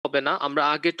হবে না, আমরা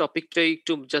আগের টপিকটাই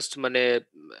একটু জাস্ট মানে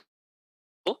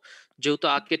যেহেতু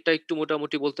আগেরটা একটু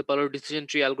মোটামুটি বলতে পারো ডিসিশন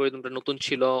ট্রি অ্যালগরিদমটা নতুন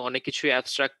ছিল, অনেক কিছু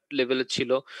অ্যাবস্ট্রাক্ট লেভেলের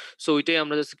ছিল, সো ওইটাই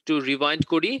আমরা জাস্ট একটু রিভাইন্ড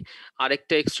করি, আর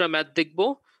একটা এক্সট্রা ম্যাথ দেখবো।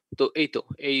 তো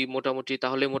এই মোটামুটি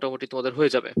তাহলে মোটামুটি তোমাদের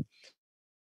হয়ে যাবে।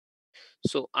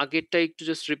 সো আগেরটা একটু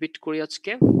জাস্ট রিপিট করি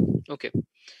আজকে। ওকে,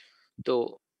 তো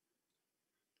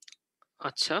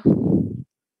আচ্ছা,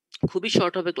 খুবই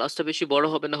শর্ট হবে ক্লাসটা, বেশি বড়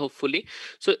হবে না হোপফুলি।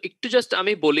 সো একটু জাস্ট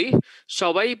আমি বলি,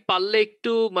 সবাই পারলে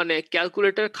একটু মানে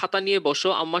ক্যালকুলেটর খাতা নিয়ে বসো,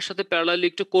 আমার সাথে প্যারালালি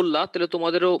একটু করলা, তাহলে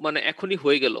তোমাদেরও মানে এখনই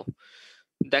হয়ে গেল,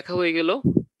 দেখা হয়ে গেল।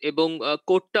 এবং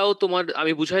কোডটাও তোমার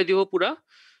আমি বুঝাই দিব পুরা,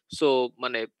 সো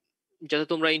মানে যাতে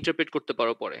তোমরা ইন্টারপ্রেট করতে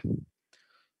পারো পরে।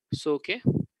 সো ওকে,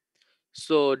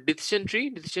 সো ডিসিশন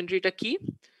ট্রিটা কি?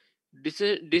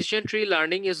 Decision tree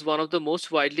learning is one of the most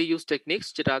widely used techniques,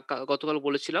 যেটা গতকাল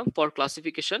বলেছিলাম, ফর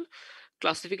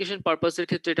ক্লাসিফিকেশন পারপাসের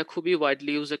ক্ষেত্রে এটা খুবই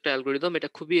ওয়াইডলি ইউজ একটা অ্যালগরিদম, এটা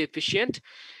খুবই এফিশিয়েন্ট,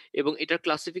 এবং এটার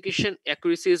classification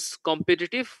accuracy is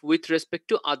competitive with respect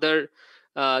to other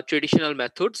traditional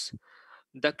methods.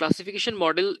 The classification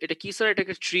model এটা কি স্যার? এটা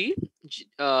একটা ট্রি,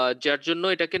 যার জন্য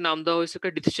এটাকে নাম দেওয়া হয়েছে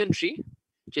একটা ডিসিশন ট্রি,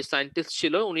 যে সায়েন্টিস্ট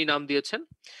ছিল উনি নাম দিয়েছেন।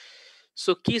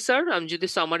 সো কি স্যার, আমি যদি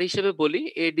সামারি হিসেবে বলি,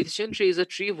 a decision tree is a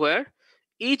tree wire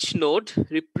each node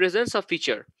represents a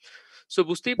feature. So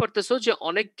বুঝতেই পারতেছো যে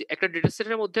অনেক একটা ডেটা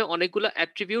সেটের মধ্যে অনেকগুলো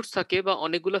অ্যাট্রিবিউটস থাকে বা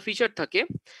অনেকগুলো ফিচার থাকে,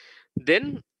 দেন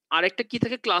আরেকটা কি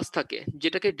থাকে? ক্লাস থাকে,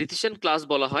 যেটাকে ডিসিশন ক্লাস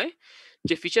বলা হয়,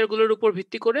 যে ফিচারগুলোর উপর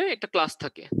ভিত্তি করে একটা ক্লাস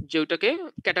থাকে, যে ওটাকে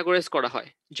ক্যাটাগরাইজ করা হয়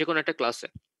যে কোনো একটা ক্লাসে।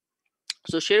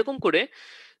 সো সেরকম করে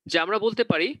যে আমরা বলতে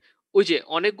পারি ওই যে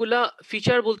অনেকগুলা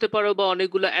ফিচার বলতে পারো, বা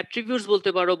অনেকগুলা অ্যাট্রিবিউটস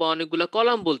বলতে পারো, বা অনেকগুলা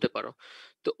কলাম বলতে পারো।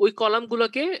 তো ওই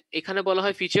কলামগুলোকে এখানে বলা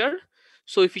হয় ফিচার।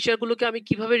 সো ওই ফিচারগুলোকে আমি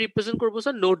কিভাবে রিপ্রেজেন্ট করবো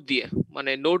স্যার? নোট দিয়ে,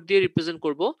 মানে নোট দিয়ে রিপ্রেজেন্ট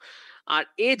করব। আর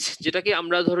এজ, যেটাকে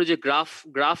আমরা ধরো যে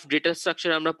গ্রাফ ডেটা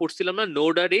স্ট্রাকচার আমরা পড়ছিলাম না,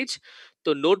 নোড আর এজ, তো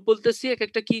নোড বলতেছি এক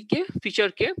একটা কি কে?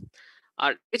 ফিচারকে।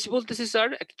 আর এজ বলতেছি স্যার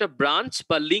একটা ব্রাঞ্চ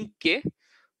বা লিঙ্ককে,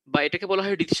 বা এটাকে বলা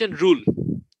হয় ডিসিশন রুল।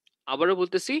 আবারও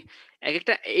বলতেছি, এক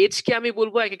একটা এজকে আমি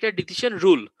বলবো এক একটা ডিসিশন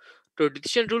রুল। তো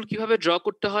ডিসিশন রুল কিভাবে ড্র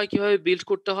করতে হয়, কিভাবে বিল্ড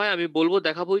করতে হয় আমি বলবো,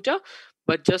 দেখাবো এটা,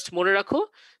 বাট জাস্ট মনে রাখো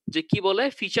যে কি বলা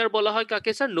হয়, ফিচার বলা হয়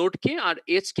কাকে স্যার? নোডকে। আর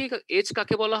এজ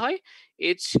কাকে বলা হয়?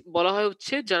 এজ বলা হয়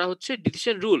হচ্ছে যারা হচ্ছে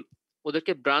ডিসিশন রুল,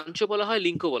 ওদেরকে ব্রাঞ্চও বলা হয়,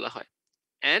 লিঙ্কও বলা হয়।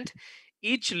 অ্যান্ড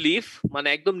ইচ লিফ মানে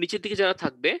একদম নিচের দিকে যারা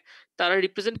থাকবে, তারা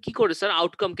রিপ্রেজেন্ট কি করে স্যার?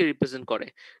 আউটকামকে রিপ্রেজেন্ট করে,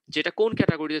 যেটা কোন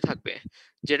ক্যাটাগরিতে থাকবে,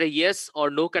 যেটা ইয়েস অর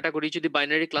নো ক্যাটাগরি। যদি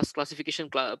বাইনারি ক্লাসিফিকেশন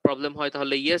প্রবলেম হয়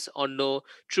তাহলে yes or no,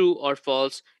 true or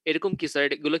false, এরকম কি স্যার?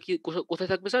 এগুলো কি কোথায়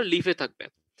থাকবে স্যার? লিফে থাকবে।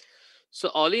 So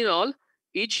all in all,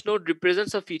 each node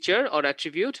represents a feature or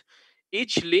attribute,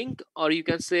 each link or you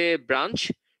can say branch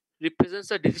represents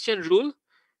a decision rule,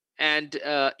 and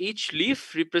each leaf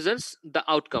represents the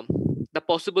outcome, the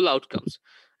possible outcomes.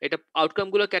 এটা outcome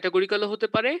গুলো ক্যাটাগরিক্যালও হতে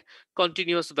পারে,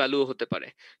 continuous ভ্যালুও হতে পারে।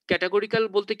 Categorical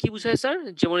বলতে কি বোঝায় sir?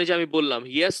 যেমন এই যে আমি বললাম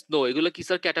ইয়েস নো, এগুলো কি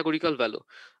স্যার? Categorical value.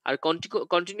 আর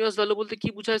কন্টিনিউয়াস ভ্যালু বলতে কি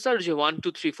বোঝায় স্যার? যে 1 2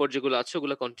 3 4 যেগুলো আছে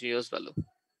ওগুলো কন্টিনিউয়াস ভ্যালু।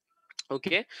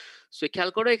 ওকে, সো খেয়াল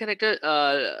করো এখানে একটা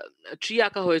ট্রি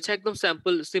আঁকা হয়েছে, একদম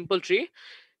সিম্পল ট্রি।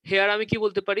 হেয়ার আমি কি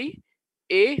বলতে পারি?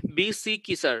 এ বি সি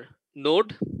কি sir? Node.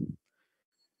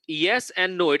 Yes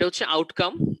and no এটা হচ্ছে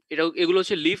আউটকাম, এগুলো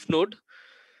হচ্ছে লিফ নোড।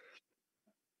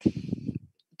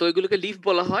 তো এগুলোকে লিফ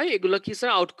বলা হয়, এগুলো কি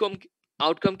স্যার?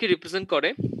 আউটকামকে রিপ্রেজেন্ট করে।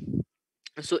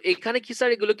 সো এখানে কি স্যার?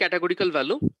 এগুলো ক্যাটাগরিক্যাল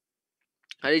ভ্যালু।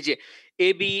 আর এই যে এ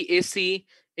বি এ সি,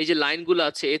 এই যে লাইনগুলো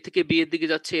আছে, এ থেকে বি এর দিকে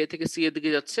যাচ্ছে, এ থেকে সি এর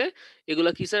দিকে যাচ্ছে, এগুলো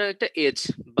কি স্যার? একটা এজ,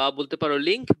 বা বলতে পারো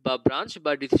লিঙ্ক, বা ব্রাঞ্চ,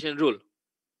 বা ডিসিশন রুল।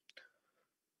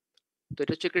 তো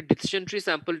এটা হচ্ছে একটা decision tree,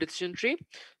 sample decision tree.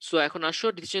 So এখন আসো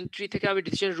ডিসিশন ট্রি থেকে আমি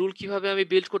ডিসিশন রুল কিভাবে আমি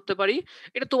বিল্ড করতে পারি,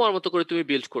 এটা তোমার মতো করে তুমি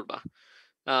বিল্ড করবা।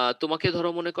 তোমাকে ধরো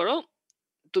মনে করো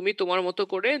তুমি তোমার মতো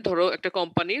করে ধরো একটা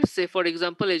কোম্পানির, সে ফর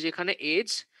এক্সাম্পল এই যে এখানে এজ,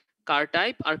 কার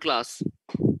টাইপ আর ক্লাস,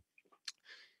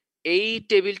 এই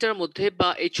টেবিলটার মধ্যে বা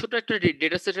এই ছোট একটা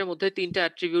ডেটা সেটের মধ্যে তিনটা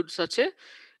অ্যাট্রিবিউটস আছে।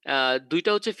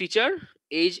 দুইটা হচ্ছে feature,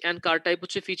 age and car type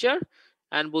হচ্ছে ফিচার,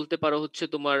 এন্ড বলতে পারো হচ্ছে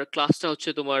তোমার ক্লাসটা হচ্ছে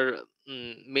তোমার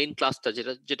মেইন ক্লাসটা,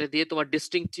 যেটা যেটা দিয়ে তোমার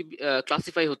ডিস্টিংটিভ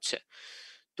ক্লাসিফাই হচ্ছে।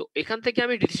 তো এখান থেকে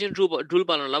আমি ডিসিশন রুল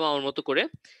বানালাম আমার মতো করে।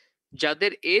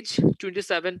 যাদের এজ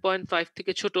 27.5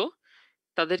 থেকে ছোট,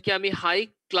 তাদেরকে আমি হাই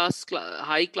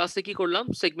ক্লাসে কি করলাম?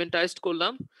 সেগমেন্টাইজড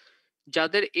করলাম।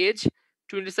 যাদের এজ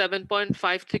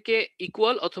 27.5 থেকে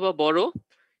ইকুয়াল অথবা বড়,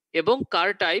 এবং কার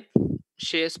টাইপ,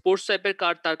 সে স্পোর্টস টাইপের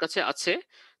কার তার কাছে আছে,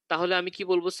 তাহলে আমি কি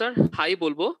বলবো স্যার? হাই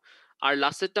বলবো। আর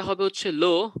লাস্টেরটা হবে হচ্ছে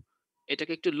লো,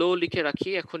 এটাকে একটু লো লিখে রাখি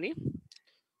এখনই,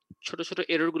 ছোট ছোট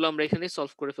এরর গুলো আমরা এখানে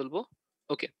সলভ করে ফেলবো।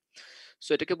 ওকে, সো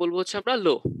এটাকে বলবো হচ্ছে আমরা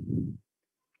লো।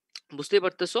 বুঝতেই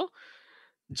পারতেছো?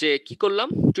 যে কি করলাম,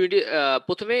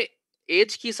 প্রথমে এজ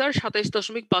কি স্যার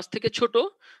 27.5 থেকে ছোট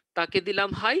তাকে দিলাম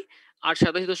হাই, আর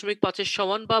 27.5-এর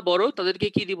সমান বা বড় তাদেরকে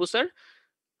কি দিব স্যার,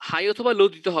 হাই অথবা লো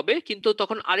দিতে হবে। কিন্তু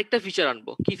তখন আরেকটা ফিচার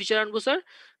আনবো। কি ফিচার আনবো স্যার?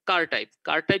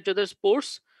 কার টাইপ যাদের স্পোর্টস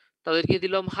তাদেরকে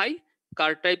দিলাম high,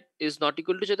 car type is not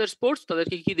equal to যাদের স্পোর্টস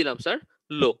তাদেরকে কি দিলাম স্যার,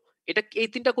 লো। এই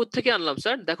তিনটা কোত্থেকে আনলাম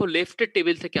স্যার? দেখো লেফটের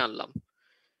টেবিল থেকে আনলাম।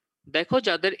 দেখো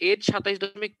যাদের এজ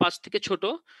 27.5 থেকে ছোট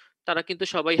তারা কিন্তু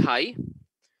সবাই হাই,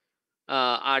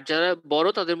 আর যারা বড়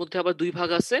তাদের মধ্যে আবার দুই ভাগ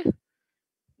আছে।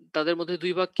 তাদের মধ্যে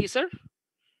দুই ভাগ কি স্যার?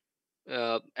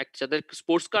 যাদের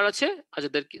স্পোর্টস কার আছে আর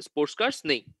যাদের স্পোর্টস কার্স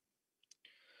নেই।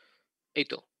 এই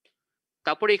তো।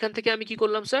 তারপরে এখান থেকে আমি কি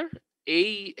করলাম স্যার, এই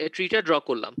ট্রিটা ড্র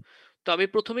করলাম। তো আমি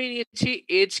প্রথমেই নিয়েছি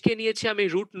এজ কে নিয়েছি আমি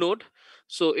রুট নোড।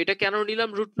 সো এটা কেন নিলাম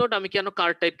রুট নোড, আমি কেন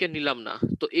কার টাইপকে নিলাম না,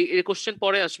 তো এই কোশ্চেন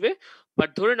পরে আসবে। বাট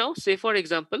ধরে নাও সে for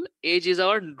example age is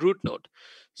our root node.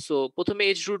 So প্রথমে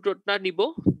এজ রুট নোডটা নিব,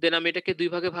 দেন আমি এটাকে দুই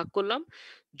ভাগে ভাগ করলাম।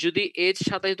 যদি এজ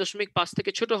 27.5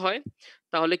 থেকে ছোট হয়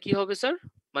তাহলে কি হবে স্যার,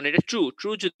 মানে এটা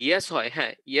ট্রু, যদি ইয়েস হয়,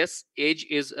 হ্যাঁ yes age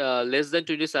is less than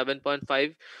 27.5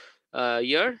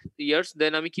 years,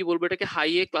 দেন আমি কি বলবো, এটাকে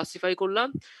হাই এ ক্লাসিফাই করলাম।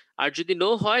 আর যদি নো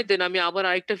হয় দেন আমি আবার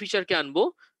আরেকটা ফিচারকে আনবো,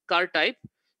 কার টাইপ।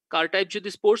 কার টাইপ যদি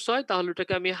স্পোর্টস হয় তাহলে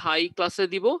ওটাকে আমি হাই ক্লাসে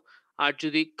দিব, আর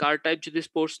যদি কার টাইপ যদি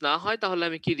স্পোর্টস না হয় তাহলে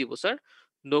আমি কি দিব স্যার,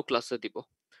 নো ক্লাসে দিব।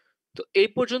 তো এই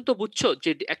পর্যন্ত বুঝছো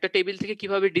যে একটা টেবিল থেকে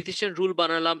কিভাবে ডিসিশন রুল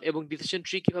বানালাম এবং ডিসিশন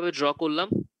ট্রি কিভাবে ড্র করলাম?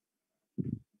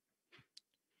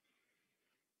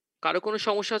 কারো কোনো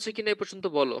সমস্যা আছে কিনা এ পর্যন্ত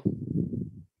বলো।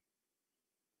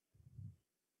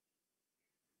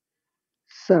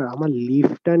 স্যার আমার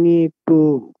লিফটা নিয়ে একটু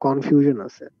কনফিউশন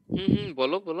আছে।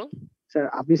 বলো বলো। স্যার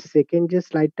আপনি সেকেন্ড যে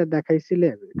স্লাইডটা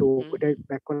দেখাইছিলেন একটু হুম ওইটা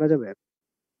ব্যাক করা যাবে?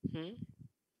 হুম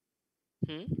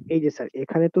হুম এই যে স্যার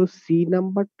এখানে তো সি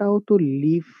নাম্বারটাও তো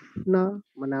লিফ না,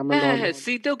 মানে আমরা হ্যাঁ হ্যাঁ হ্যাঁ, নর্মাল।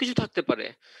 সিতেও কিছু থাকতে পারে।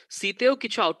 সিতেও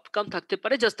কিছু আউটকাম থাকতে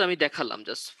পারে, জাস্ট আমি দেখালাম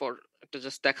জাস্ট ফর একটা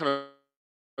জাস্ট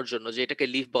দেখানোর জন্য যে এটাকে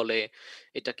লিফ বলে,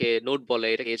 এটাকে নোট বলে,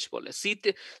 এটাকে এজ বলে।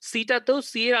 সিটাতেও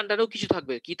সি এর আন্ডারেও কিছু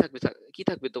থাকবে। কি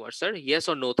থাকবে তোমার স্যার, ইয়েস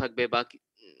অর নো থাকবে, বা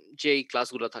যেই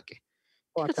ক্লাসগুলো থাকে।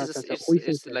 ও ঠিক আচ্ছা আছে, আচ্ছা জাস্ট আচ্ছা, ইটস ওই ইটস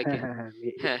সেন্সে লাইক হ্যাঁ হ্যাঁ হ্যাঁ, আমি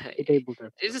হ্যাঁ হ্যাঁ, এটাই বলতে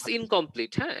ইটস চাচ্ছিলাম। জাস্ট আচ্ছা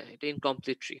ইনকমপ্লিট। হ্যাঁ, এটা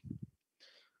ইনকমপ্লিট ট্রি।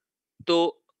 তো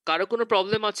কারো কোনো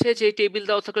প্রবলেম আছে যে এই টেবিল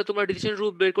দেওয়া থাকলে তোমরা ডিসিশন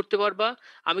রুল বের করতে পারবা?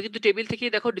 আমি কিন্তু টেবিল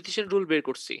থেকেই দেখো ডিসিশন রুল বের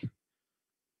করছি।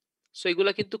 সো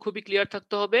এগুলা কিন্তু খুবই ক্লিয়ার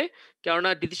থাকতে হবে,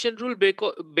 কেননা ডিসিশন রুল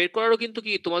বের করারও কিন্তু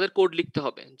কি তোমাদের কোড লিখতে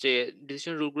হবে যে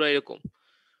ডিসিশন রুলগুলো এরকম।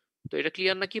 তো এটা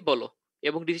ক্লিয়ার নাকি বলো?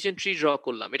 এবং ডিসিশন ট্রি ড্র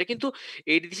করলাম। এটা কিন্তু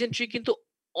এই ডিসিশন ট্রি কিন্তু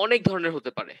অনেক ধরনের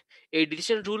হতে পারে, এই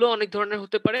ডিসিশন রুলও অনেক ধরনের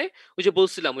হতে পারে। ওই যে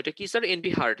বলছিলাম ওইটা কি স্যার,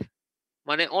 এনপি হার্ড,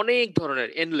 মানে অনেক ধরনের,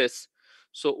 এন্ডলেস।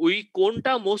 সো ওই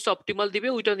কোনটা মোস্ট অপটিমাল দিবে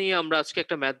ওইটা নিয়ে আমরা আজকে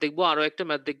একটা ম্যাথ দেখবো, আরো একটা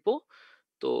ম্যাথ দেখবো।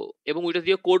 তো এবং ওইটা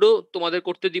দিয়ে কোডও তোমাদের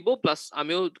করতে দিব, প্লাস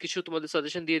আমিও কিছু তোমাদের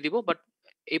সাজেশন দিয়ে দিব। বাট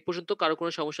এই পর্যন্ত কারো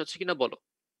কোনো সমস্যা আছে কিনা বলো।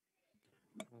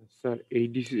 স্যার এই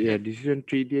ডিসিশন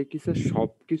ট্রি দিয়ে কি স্যার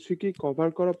সবকিছু কি কভার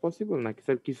করা পসিবল, নাকি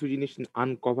স্যার কিছু জিনিস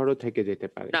আনকভারও থেকে যেতে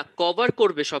পারে? না, কভার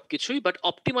করবে সবকিছুই, বাট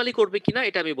অপটিমালি করবে কিনা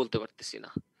এটা আমি বলতে পারতেছি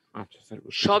না। আচ্ছা স্যার,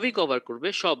 বুঝতে সবই পারছি। কভার করবে,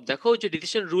 সব। দেখো যে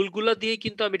ডিসিশন রুল গুলা দিয়ে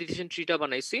কিন্তু আমি ডিসিশন ট্রিটা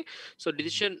বানাইছি। সো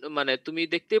ডিসিশন মানে তুমি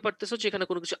দেখতেই পারতেছো যে এখানে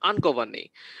কোনো কিছু আনকভার নেই।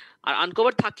 আর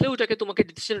আনকভার থাকলেও ওটাকে তোমাকে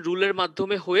ডিসিশন রুলের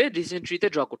মাধ্যমে হয়ে ডিসিশন ট্রিতে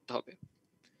ড্র করতে হবে।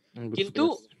 বুঝতে কিন্তু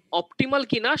পারছি। অপটিমাল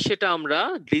কিনা সেটা আমরা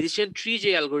ডিসিশন ট্রি যে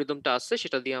অ্যালগোরিদমটা আছে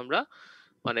সেটা দিয়ে আমরা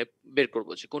মানে বের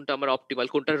করবো যে কোনটা আমার অপটিমাল,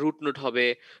 কোনটা রুট নোড হবে,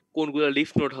 কোনগুলা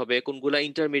লিফ নোড হবে, কোনগুলা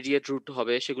ইন্টারমিডিয়েট রুট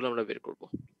হবে, সেগুলো আমরা বের করব।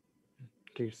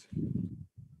 ঠিক আছে।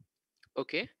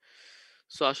 ওকে,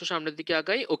 সো আসো সামনের দিকে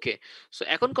আগাই। ওকে, সো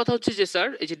এখন কথা হচ্ছে যে স্যার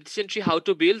এই যে decision tree how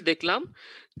to build দেখলাম,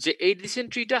 যে এই ডিসিশন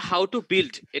ট্রিটা হাউ টু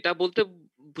বিল্ড এটা বলতে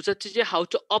বোঝাচ্ছে যে হাউ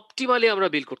টু অপটিমালি আমরা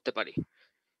বিল্ড করতে পারি।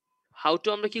 হাউ টু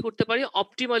আমরা কি করতে পারি,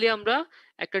 অপটিমালি আমরা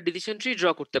একটা ডিসিশন ট্রি ড্র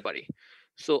করতে পারি।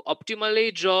 সো অপটিমালি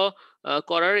ড্র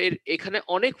করার এখানে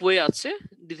অনেক ওয়ে আছে।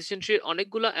 ডিসিশন ট্রির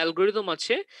অনেকগুলা অ্যালগোরিদম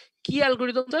আছে। কি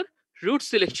algorithm sir? Root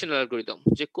selection algorithm,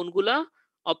 যে কোনগুলা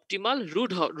অপটিমাল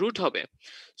রুট হবে।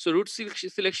 সো রুট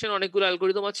সিলেকশন অনেকগুলো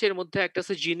অ্যালগোরিদম আছে, এর মধ্যে একটা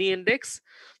আছে জিনি ইন্ডেক্স,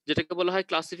 যেটাকে বলা হয়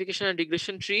classification and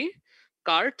regression tree,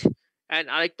 cart. And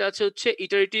আরেকটা আছে হচ্ছে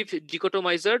iterative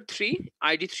ডিকোটোমাইজার 3,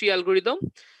 ID3 algorithm.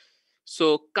 So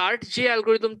cart যে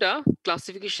অ্যালগোরিদমটা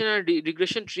ক্লাসিফিকেশন আর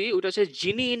রিগ্রেশন ট্রি, ওটা হচ্ছে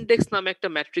জিনি ইন্ডেক্স নামে একটা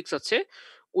ম্যাট্রিক্স আছে,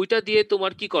 ওইটা দিয়ে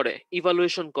তোমার কি করে,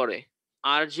 ইভালুয়েশন করে।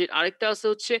 আর যে আরেকটা আছে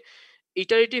হচ্ছে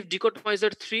ইটারেটিভ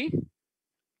ডিকোটোমাইজার 3,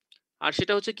 আর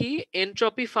সেটা হচ্ছে কি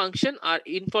এনট্রপি ফাংশন আর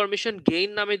ইনফরমেশন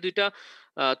গেইন নামে দুইটা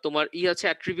তোমার আছে,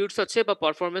 অ্যাট্রিবিউটস আছে বা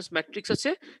পারফরমেন্স ম্যাট্রিক্স আছে,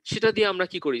 সেটা দিয়ে আমরা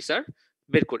কি করি স্যার,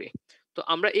 বের করি। তো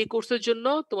আমরা এই কোর্সের জন্য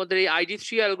তোমাদের এই ID3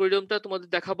 অ্যালগোরিদমটা তোমাদের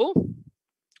দেখাবো।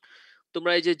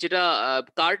 তোমরা এই যে যেটা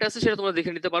কার্ট আছে সেটা তোমরা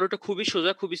দেখে নিতে পারো, এটা খুবই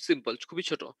সোজা, খুবই সিম্পল, খুবই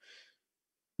ছোট।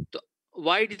 তো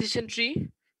ওয়াই ডিসিশন ট্রি,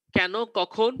 কেন,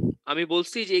 কখন, আমি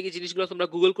বলছি যে এই জিনিসগুলো তোমরা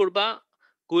গুগল করবা,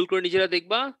 গুগল করে নিজেরা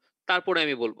দেখবা, তারপরে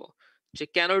আমি বলবো যে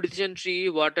কেন decision tree,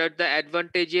 what are the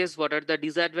advantages, what are the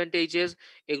disadvantages,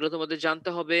 এগুলো তোমাদের জানতে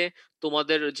হবে।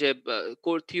 তোমাদের যে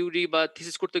থিওরি বা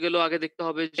থিসিস করতে গেলেও আগে দেখতে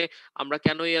হবে যে আমরা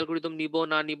কেন এই অ্যালগরিদম নিব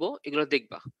না নিব, এগুলো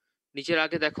দেখবা। নিজের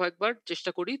আগে দেখো একবার,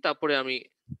 চেষ্টা করি, তারপরে আমি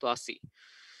তো আসি।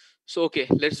 So okay,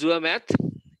 let's do a math.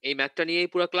 এই ম্যাথটা নিয়েই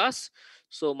পুরো ক্লাস।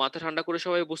 সো মাথা ঠান্ডা করে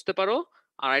সবাই বুঝতে পারো।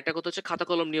 আর একটা কথা হচ্ছে খাতা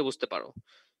কলম নিয়ে বুঝতে পারো,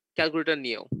 ক্যালকুলেটর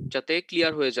নিয়েও, যাতে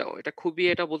ক্লিয়ার হয়ে যাও। এটা খুবই,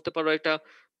 এটা বলতে পারো এটা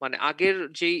মানে আগের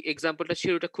যেই এক্সাম্পলটা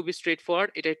ছিল ওটা খুবই স্ট্রেট ফরওয়ার্ড,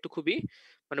 এটা একটু খুবই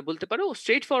মানে বলতে পারো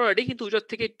স্ট্রেট ফরওয়ার্ডই, কিন্তু ওটার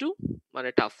থেকে একটু মানে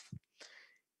টাফ।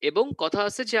 এবং কথা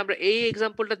আছে যে আমরা এই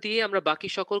এক্সাম্পলটা দিয়ে আমরা বাকি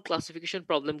সকল ক্লাসিফিকেশন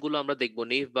প্রবলেম গুলো আমরা দেখবো,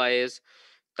 নেইভ বায়াস,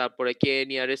 তারপরে কে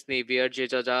নিয়ারেস্ট নেভিয়ার, যে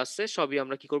যা যা আছে সবই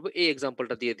আমরা কি করব এই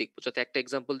এক্সাম্পলটা দিয়ে দেখবো, যাতে একটা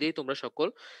এক্সাম্পল দিয়ে তোমরা সকল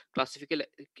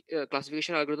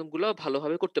ক্লাসিফিকেশন অ্যালগরিদম গুলো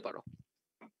ভালোভাবে করতে পারো।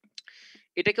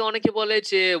 এটাকে অনেকে বলে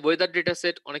যে ওয়েদার ডেটা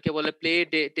সেট, অনেকে বলে প্লে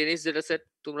টেনিস ডেটা সেট,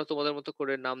 তোমরা তোমাদের মতো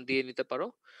করে নাম দিয়ে নিতে পারো।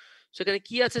 সেখানে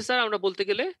কি আছে স্যার, আমরা বলতে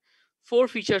গেলে 4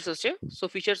 ফিচার্স আছে। সো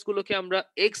ফিচার্স গুলোকে আমরা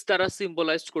এক্স দ্বারা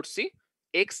সিম্বলাইজড করছি,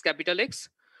 এক্স, ক্যাপিটাল এক্স।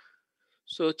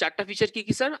 সো 4টা ফিচার কি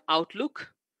কি sir? Outlook,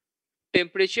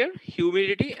 temperature,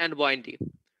 humidity and ওয়াইন্ডি।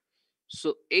 So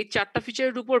এই 4টা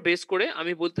ফিচারের উপর বেস করে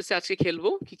আমি বলতেছি আজকে খেলবো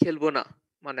কি খেলবো না,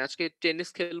 মানে আজকে টেনিস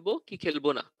খেলবো কি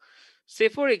খেলবো না। সে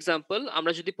ফর এক্সাম্পল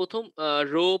আমরা যদি প্রথম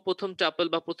রো, প্রথম টাপল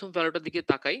বা প্রথম ভ্যালুটার দিকে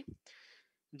তাকাই,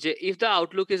 যে if the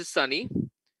Outlook is Sunny,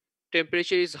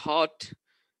 temperature is hot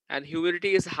and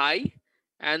humidity is high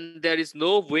and there is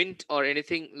no wind or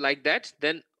anything like that,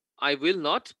 then I will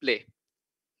not play.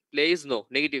 Play is no,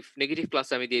 negative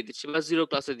ক্লাসে আমি দিয়ে দিচ্ছি বা জিরো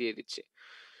ক্লাসে দিয়ে দিচ্ছি।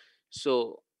 সো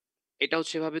এটা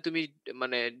হচ্ছে ভাবে তুমি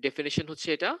মানে ডেফিনেশন হচ্ছে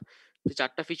এটা, যে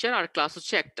 4টা ফিচার আর ক্লাস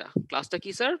হচ্ছে একটা। ক্লাসটা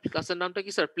কি স্যার? ক্লাসের নামটা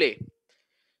কি স্যার? প্লে।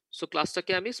 সো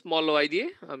ক্লাসটাকে আমি স্মল ওয়াই দিয়ে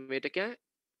আমি এটাকে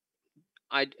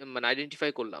মানে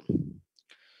আইডেন্টিফাই করলাম।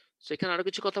 সেখানে আরো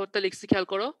কিছু কথাবার্তা লিখছি, খেয়াল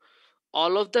করো।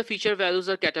 All of the feature values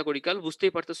R categorical,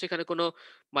 বুঝতেই পারতেছো এখানে কোনো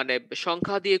মানে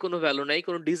সংখ্যা দিয়ে কোনো ভ্যালু নাই,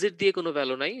 কোনো ডিজিট দিয়ে কোনো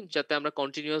ভ্যালু নাই, যাতে আমরা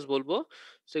কন্টিনিউয়াস বলবো।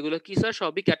 সেগুলো কি স্যার?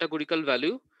 সবই categorical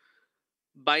value.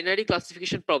 Binary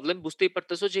classification problem, বুঝতেই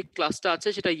পারতেছো যে ক্লাসটা আছে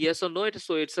সেটা ইয়েস অর নো, এটা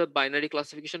so it's a binary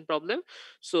classification problem.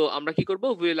 So আমরা কি করব?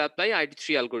 Will apply ID3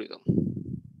 algorithm.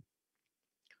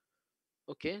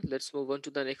 Okay, let's move on to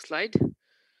the next slide.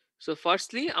 So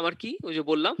firstly আমার কি, ওই যে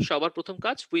বললাম সবার প্রথম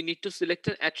কাজ, we need to select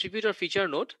an attribute or feature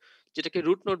node, যেটাকে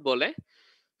রুট নোড বলে।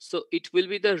 So it will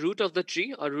be the root of the tree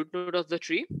or root node of the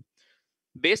tree.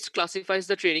 Best ক্লাসিফাইজ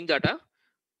the training data,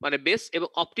 মানে বেস্ট এবং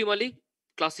optimally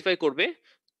classify করবে।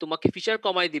 তোমাকে feature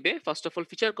কমাই দিবে, first of all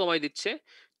feature কমাই দিচ্ছে,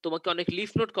 তোমাকে অনেক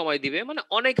লিফ নোট কমাই দিবে, মানে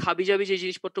অনেক হাবিজাবি যে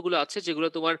জিনিসপত্রগুলো আছে যেগুলো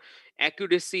তোমার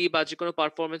অ্যাকিউরেসি বা যে কোনো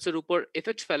পারফরমেন্সের উপর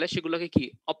এফেক্ট ফেলে, সেগুলোকে কি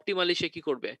অপটিমালি সে কি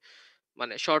করবে,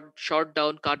 মানে শর্ট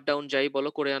ডাউন, কাট ডাউন যাই বলো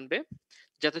করে আনবে,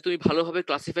 যাতে তুমি ভালোভাবে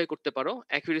ক্লাসিফাই করতে পারো।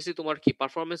 অ্যাকিউরেসি তোমার কি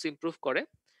পারফরমেন্স ইমপ্রুভ করে।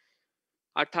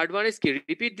 আর থার্ড ওয়ান ইজ কি,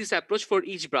 repeat this approach for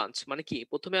each branch, মানে কি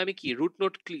প্রথমে আমি কি রুট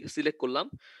নোড সিলেক্ট করলাম,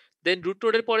 দেন রুট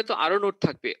নোডের পরে তো আরো নোড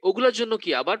থাকবে, ওগুলোর জন্য কি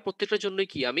আবার প্রত্যেকটার জন্যই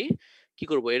কি আমি কি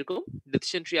করব, এরকম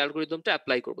ডিসিশন ট্রি অ্যালগরিদমটা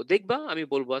অ্যাপ্লাই করব। দেখবা, আমি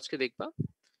বলবো আজকে, দেখবা।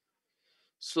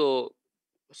 সো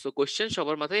সো কোশ্চেন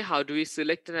সবার মাথায়, how do we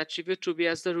select an attribute two B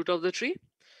as the root of the tree?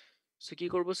 So কি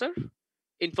করবো স্যার?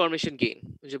 ইনফরমেশন গেইন,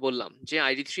 যে বললাম যে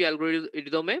ID3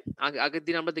 অ্যালগরিদমে আগের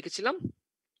দিন আমরা দেখেছিলাম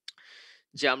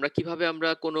যে আমরা কিভাবে আমরা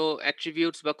কোনো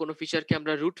অ্যাট্রিবিউটস বা কোনো ফিচারকে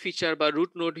আমরা রুট ফিচার বা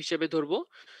রুট নোড হিসেবে ধরবো।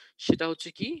 সেটা হচ্ছে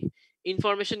কি,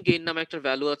 ইনফরমেশন গেইন নামে একটা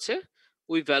ভ্যালু আছে,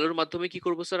 ওই ভ্যালুর মাধ্যমে কি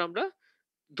করব স্যার, আমরা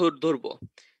ধরবো।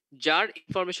 যার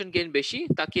ইনফরমেশন গেইন বেশি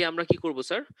তাকে আমরা কি করব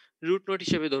স্যার? রুট নোড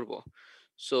হিসেবে ধরবো।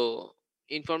 সো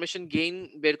ইনফরমেশন গেইন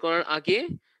বের করার আগে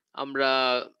আমরা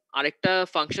আরেকটা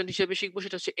ফাংশন হিসেবে শিখবো,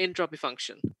 সেটা হচ্ছে এনট্রপি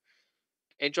ফাংশন।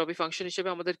 এনট্রপি ফাংশন হিসেবে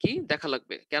আমাদের কি দেখা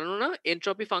লাগবে, কেননা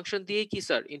এনট্রপি ফাংশন দিয়েই কি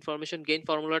স্যার ইনফরমেশন গেইন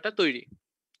ফর্মুলাটা তৈরি।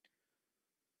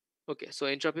 Okay, so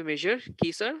entropy measure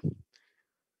key sir.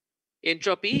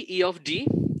 Entropy E of D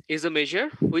is a measure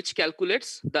which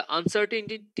calculates the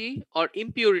uncertainty or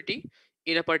impurity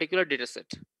in a particular data set.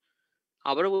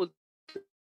 আবারও বলতে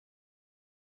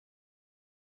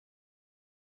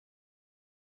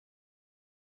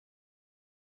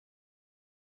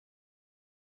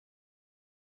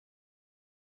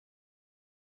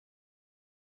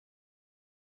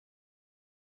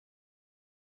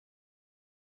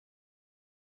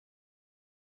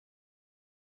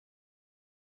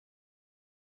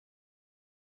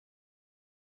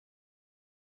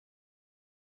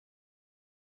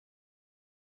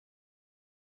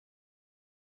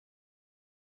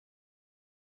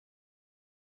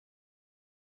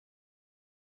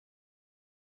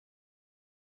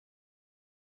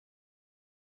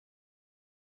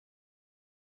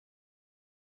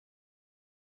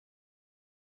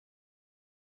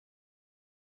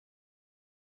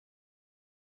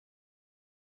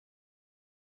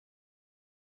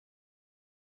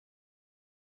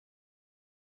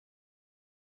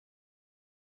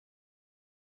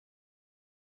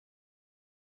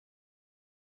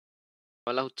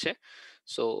ঝামেলা হচ্ছে।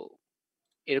 সো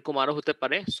এরকম আরো হতে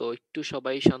পারে। সো একটু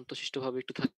সবাই শান্তশিষ্টভাবে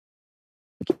একটু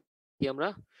থাকি আমরা।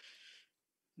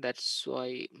 দ্যাটস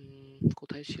ওয়াই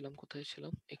কোথায়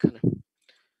ছিলাম এখানে।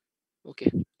 ওকে,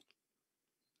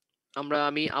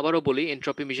 আমি আবারও বলি,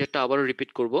 এনট্রপি মেজারটা আবারও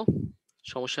রিপিট করব,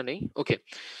 সমস্যা নেই। ওকে,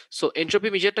 সো এনট্রপি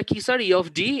মেজারটা কি sir? E of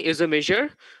D is a measure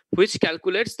which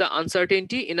calculates the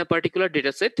uncertainty in a particular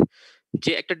data set.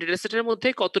 যে একটা ডেটা সেটের মধ্যে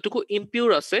কতটুকু ইমপিউর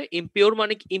আছে। ইমপিউর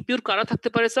মানে ইমপিউর কারা থাকতে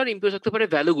পারে স্যার? ইমপিউর থাকতে পারে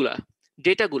ভ্যালুগুলা,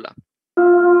 ডেটাগুলা।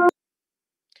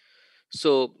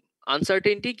 সো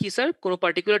আনসার্টেনটি কি স্যার? কোনো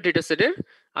পার্টিকুলার ডেটা সেটের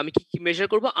আমি কি মেজার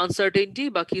করব? আনসার্টেনটি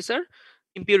বা কি স্যার?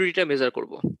 ইমপিউরিটিটা মেজার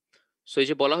করব। সো এই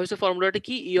যে বলা হয়েছে ফর্মুলাটা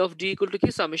কি, E of D equal to কি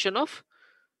summation of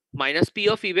minus P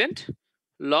of event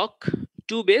log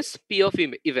 2 base P of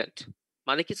event।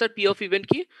 মানে কি স্যার? P of event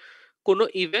কি? কোনো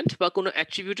ইভেন্ট বা কোনো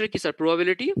অ্যাট্রিবিউটের কি স্যার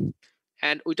প্রবাবিলিটি,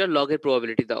 এন্ড ওইটার লগের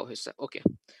প্রবাবিলিটি দেওয়া হয়েছে। ওকে,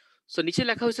 সো নিচে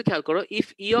লেখা হয়েছে, খেয়াল করো, if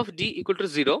E of D equal to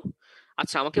 0।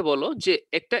 আচ্ছা আমাকে বলো যে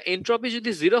একটা এনট্রপি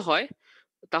যদি 0 হয়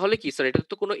তাহলে কি স্যার? এটা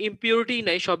তো কোনো ইমপিউরিটি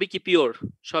নাই, সবই কি পিওর?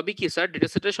 সবই কি স্যার? ডেটা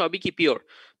সেটের সবই কি পিওর?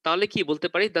 তাহলে কি বলতে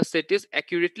পারি? The set is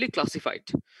accurately classified,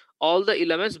 all the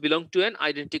elements belong to an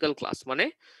identical class. মানে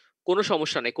কোনো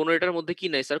সমস্যা নেই, কোনো এটার মধ্যে কি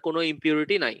নাই স্যার? কোনো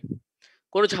ইমপিউরিটি নাই,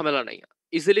 কোনো ঝামেলা নাই,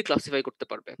 ইজিলি ক্লাসিফাই করতে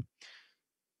পারবে।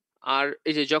 আর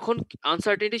এই যে যখন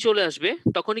আনসার্টেনিটি চলে আসবে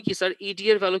তখনই কি স্যার? ইডি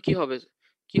এর ভ্যালু কি হবে?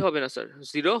 কি হবে না স্যার?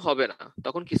 0 হবে না।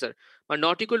 তখন কি স্যার? মানে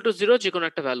নট ইকুয়াল টু 0 যে কোনো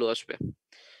একটা ভ্যালু আসবে।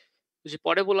 যে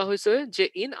পরে বলা হয়েছে যে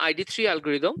in ID3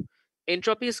 algorithm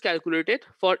entropy is calculated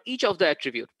for each of the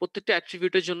attribute. প্রত্যেকটা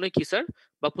অ্যাট্রিবিউটের জন্য কি স্যার?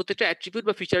 বা প্রত্যেকটা অ্যাট্রিবিউট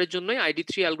বা ফিচারের জন্যই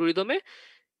ID3 অ্যালগরিদমে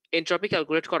এন্ট্রপি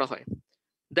ক্যালকুলেট করা হয়।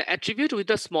 The attribute with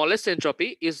the smallest entropy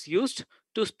is used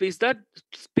to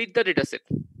split the data set.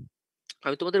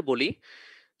 আমি তোমাদের বলি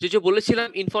যে বলেছিলাম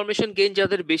ইনফরমেশন গেইন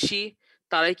যাদের বেশি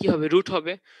তারাই কি হবে? রুট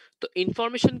হবে। তো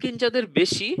ইনফরমেশন গেইন যাদের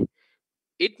বেশি,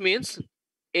 ইট মিনস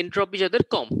এন্ট্রপি যাদের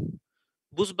কম।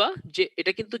 বুঝবা যে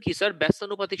এটা কিন্তু কি স্যার?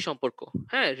 ব্যস্তানুপাতিক সম্পর্ক।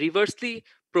 হ্যাঁ, রিভার্সলি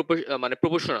মানে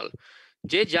প্রপোর্শনাল।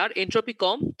 যে যার এন্ট্রপি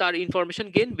কম তার ইনফরমেশন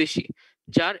গেইন বেশি,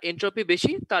 যার এন্ট্রপি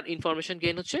বেশি তার ইনফরমেশন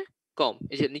গেইন হচ্ছে কম।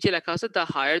 এই যে নিচে লেখা আছে, the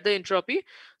higher the entropy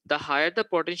the higher the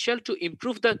potential to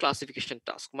improve the classification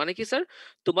task. মানে কি স্যার?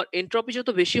 তোমার এন্ট্রপি যত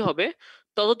বেশি হবে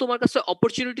তত তোমার কাছে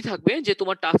অপরচুনিটি থাকবে যে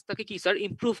তোমার টাস্কটাকে কি স্যার?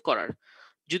 ইমপ্রুভ করার।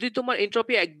 যদি তোমার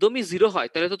এন্ট্রপি একদমই 0 হয়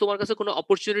তাহলে তো তোমার কাছে কোনো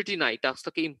অপরচুনিটি নাই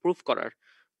টাস্কটাকে ইমপ্রুভ করার।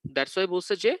 দ্যাটস ওয়াই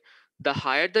বলছে যে the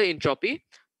higher the entropy,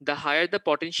 the higher the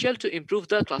potential to improve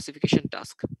the classification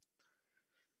task.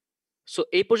 So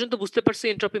এই পর্যন্ত বুঝতে পারছি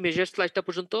এন্ট্রপি মেজার স্লাইডটা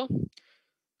পর্যন্ত?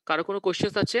 কারো কোনো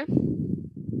কোশ্চেন্স আছে?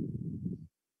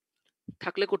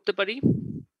 থাকলে করতে পারি।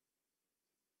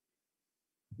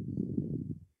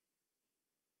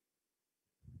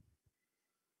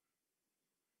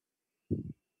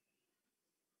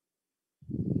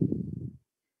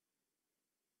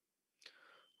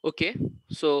 ওকে,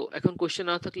 সো এখন কোশ্চেন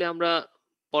না থাকলে আমরা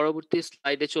পরবর্তী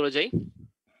স্লাইডে চলে যাই।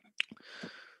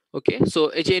 ওকে, সো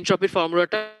এই যে এন্ট্রপির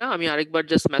ফর্মুলাটা আমি আরেকবার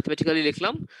জাস্ট ম্যাথমেটিক্যালি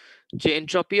লিখলাম যে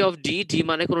এন্ট্রপি অফ ডি, ডি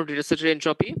মানে কোনো ডেটা সেটের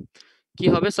এন্ট্রপি, কি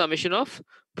হবে? সামেশন অফ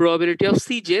প্রবাবিলিটি অফ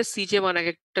সিজে, সিজে মানে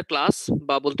একটা ক্লাস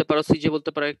বা বলতে পারো সিজে বলতে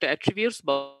পারো একটা অ্যাট্রিবিউটস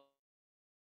বা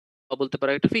বলতে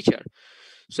পারো একটা feature.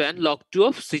 So and log 2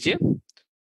 of সিজে।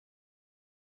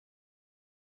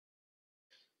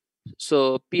 সো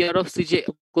PR অফ সিজে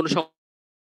কোনো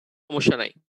সমস্যা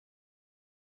নাই।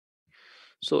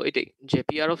 সো এটাই যে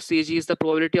PR of CG is the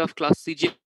probability of class CJ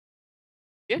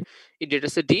in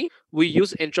dataset D. We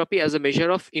use entropy as a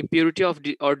measure of impurity of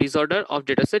or disorder of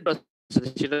dataset.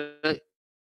 সেটা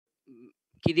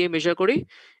কি দিয়ে মেজার করি?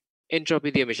 এন্ট্রপি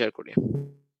দিয়ে মেজার করি।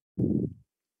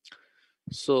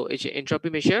 সো এই যে এন্ট্রপি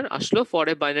মেজার আসলো for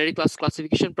a binary class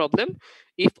classification problem,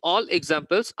 if all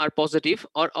examples R positive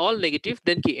or all negative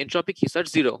দেন কি এন্ট্রপি কি স্যার?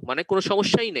 0, মানে কোনো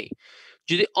সমস্যাই নেই।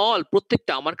 যদি অল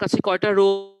প্রত্যেকটা, আমার কাছে কয়টা রো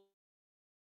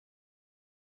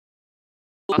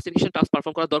ক্লাসিফিকেশন টাস্ক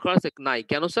পারফর্ম করার দরকার আছে? নাই।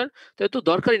 কেন স্যার? তাহলে তো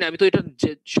দরকারই না, আমি তো এটা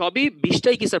সবই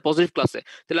 20টাই কি স্যার পজিটিভ ক্লাসে,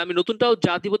 তাহলে আমি নতুনটাও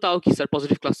যা দিব তাও কি স্যার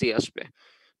পজিটিভ ক্লাসেই আসবে।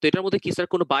 তো এটার মধ্যে কি স্যার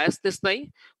কোনো বায়াসনেস নাই,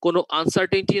 কোনো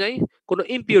আনসার্টেনিটি নাই, কোনো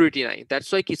ইমপিউরিটি নাই। দ্যাটস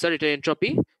ওয়াই কি স্যার? এটা এন্ট্রপি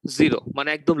 0, মানে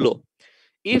একদম লো।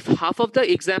 If half of the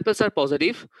examples R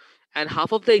positive and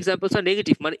half of the examples are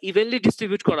negative, মানে ইভেনলি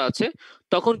ডিস্ট্রিবিউট করা আছে,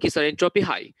 তখন কি স্যার? Entropy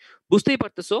high. বুঝতেই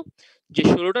পারতেছো যে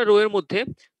 16টা রো এর মধ্যে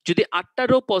যদি 8টা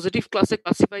রো পজিটিভ ক্লাসে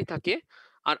ক্লাসিফাই থাকে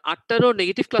আর 8টা রো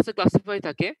নেগেটিভ ক্লাসে ক্লাসিফাই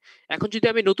থাকে, এখন যদি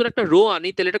আমি নতুন একটা রো আনি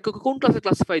তাহলে এটাকে কোন ক্লাসে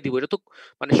ক্লাসিফাই দিব? এটা তো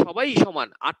মানে সবাই সমান,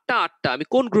 8টা 8টা, আমি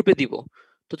কোন গ্রুপে দিব?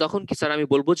 তো তখন কি স্যার? আমি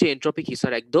বলবো যে এন্ট্রপি কি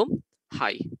স্যার? একদম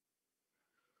হাই।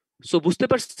 সো বুঝতে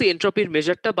পারছি এন্ট্রপির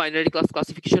মেজারটা বাইনারি ক্লাস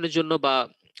ক্লাসিফিকেশনের জন্য, বা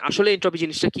আসলে এন্ট্রপি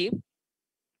জিনিসটা কি।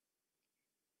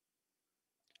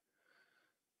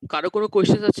 কারো কোনো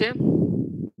কোয়েশ্চেন আছে?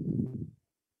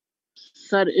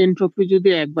 স্যার এনট্রপি যদি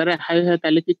একবারে হাই হয়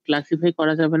তাহলে কি ক্লাসিফাই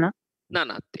করা যাবে না? না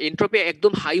না, এনট্রপি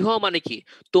একদম হাই হওয়া মানে কি,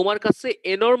 তোমার কাছে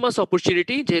এনর্মাস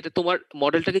অপরচুনিটি যে এটা তোমার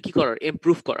মডেলটাকে কি করার,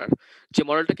 ইমপ্রুভ করার। যে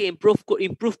মডেলটাকে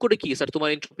ইমপ্রুভ করে কি স্যার তোমার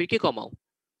এনট্রপিকে কমাও,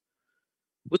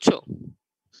 বুঝছো?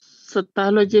 স্যার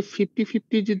তাহলে যে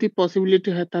 50-50 যদি পসিবিলিটি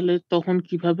হয় তাহলে তখন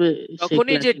কিভাবে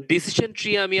তখনই যে ডিসিশন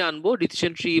ট্রি আমি আনবো,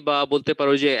 ডিসিশন ট্রি বা বলতে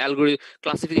পারো যে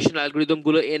ক্লাসিফিকেশন অ্যালগরিদম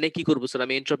গুলো এনে কি করবো স্যার,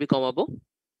 আমি এনট্রপি কমাবো।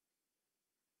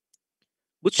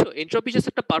 বুঝছো, এনট্রপি জাস্ট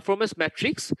একটা পারফরমেন্স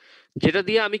ম্যাট্রিক্স, যেটা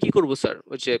দিয়ে আমি কি করবো স্যার,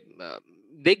 ওই যে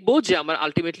দেখবো যে আমার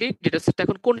আলটিমেটলি ডেটা সেটটা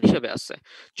এখন কোন হিসাবে আছে।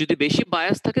 যদি বেশি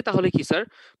বায়াস থাকে তাহলে কি স্যার,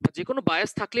 বা যে কোনো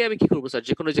বায়াস থাকলে আমি কি করবো স্যার,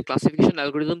 যে কোনো যে ক্লাসিফিকেশন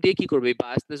অ্যালগরিদম দিয়ে কি করবো এই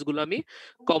বায়াসনেস গুলো আমি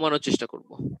কমানোর চেষ্টা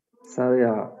করবো। স্যার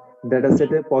ডেটা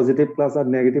সেটে পজিটিভ প্লাস আর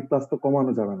নেগেটিভ প্লাস তো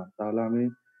কমানো যাবে না, তাহলে আমি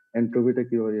এন্ট্রপিটা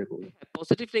কিভাবে ইয়ে করবো?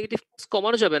 পজিটিভ নেগেটিভ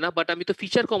কমানো যাবে না, বাট আমি তো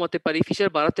ফিচার কমাতে পারি, ফিচার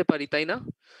বাড়াতে পারি, তাই না?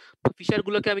 ফিচার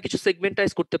গুলোকে আমি কিছু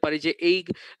সেগমেন্টাইজ করতে পারি, যে এই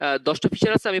 10টা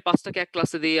ফিচার আছে, আমি 5টাকে এক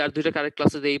ক্লাসে দেই আর 2টাকে আরেক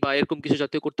ক্লাসে দেই, বা এরকম কিছু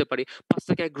জাতীয় করতে পারি।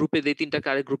 5টাকে এক গ্রুপে দেই, 3টাকে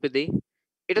আরেক গ্রুপে দেই,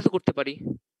 এটা তো করতে পারি।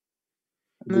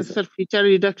 স্যার ফিচার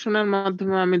রিডাকশনের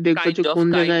মাধ্যমে আমি দেখবো যে কাইন্ড অফ কোন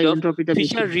জায়গায় এনট্রপিটা বেশি।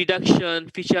 ফিচার রিডাকশন,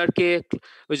 ফিচারকে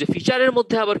ওই যে ফিচারের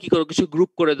মধ্যে আবার কি করো, কিছু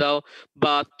গ্রুপ করে দাও,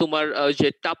 বা তোমার ওই যে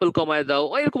টাপল কমায় দাও,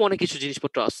 এরকম অনেক কিছু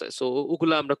জিনিসপত্র আছে। সো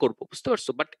ওগুলো আমরা করব, বুঝতে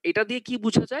পারছো? বাট এটা দিয়ে কি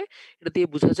বোঝা যায়, এটা দিয়ে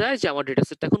বোঝা যায় যে আমার ডেটা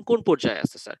সেটটা এখন কোন পর্যায়ে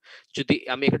আছে স্যার। যদি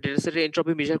আমি একটা ডেটা সেটের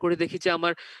এনট্রপি মেজার করে দেখি যে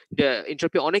আমার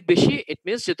এনট্রপি অনেক বেশি, ইট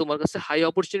মিনস যে তোমার কাছে হাই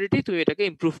অপরচুনিটি, তুমি এটাকে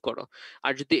ইমপ্রুভ করো।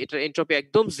 আর যদি এটা এনট্রপি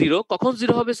একদম জিরো, কখন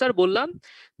জিরো হবে স্যার বললাম,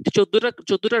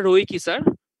 14টা রোই কি স্যার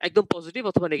একদম পজিটিভ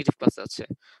অথবা নেগেটিভ ক্লাসে আছে।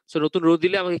 সো নতুন রো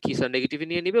দিলে আমাকে কি স্যার নেগেটিভে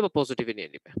নিয়ে নিবে বা পজিটিভে নিয়ে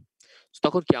নিবে।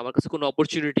 তখন কি আমার কাছে কোনো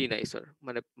অপরচুনিটি নাই স্যার,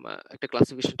 মানে একটা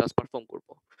ক্লাসিফিকেশন টাস্ক পারফর্ম করব,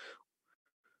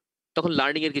 তখন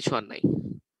লার্নিং এর কিছু আর নাই।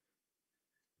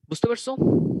 বুঝতে পারছো?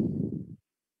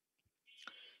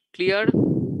 ক্লিয়ার?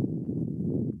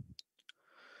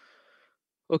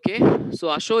 ওকে, সো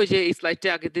আসো এই যে এই স্লাইডটা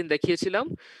আগের দিন দেখিয়েছিলাম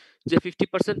যে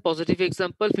 50% পজিটিভ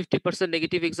এক্সাম্পল, 50%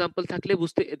 নেগেটিভ এক্সাম্পল থাকলে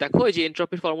বুঝতে, দেখো এই যে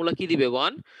এনট্রপির ফর্মুলা কি দিবে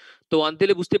 1, তো 1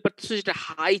 দিলে বুঝতে পারতেছো যেটা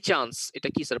হাই চান্স, এটা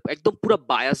কি স্যার একদম পুরো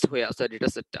বায়াসড হয়ে আছে ডেটা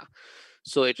সেটটা।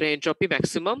 সো এটা এনট্রপি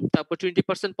ম্যাক্সিমাম। তারপর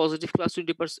 20% পজিটিভ ক্লাস,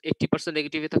 20% 80%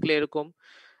 নেগেটিভে থাকলে এরকম।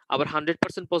 আবার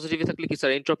 100% পজিটিভে থাকলে কি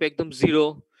স্যার এনট্রপি একদম জিরো।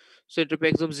 সো এনট্রপি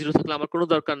একদম জিরো থাকলে আমার কোনো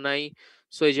দরকার নাই।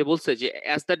 সো এই যে বলছে যে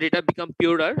as the data become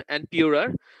purer and purer,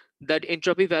 that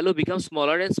entropy value becomes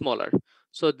smaller and smaller.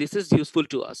 So this is useful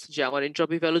to us, যে আমার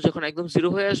এনট্রপি ভ্যালু যখন একদম জিরো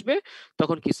হয়ে আসবে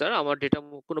তখন কি স্যার আমার ডেটা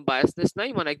কোনো বায়াসনেস নাই,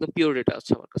 মানে একদম পিওর ডেটা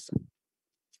আছে আমার কাছে।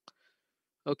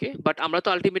 ওকে, বাট আমরা তো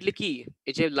আলটিমেটলি কি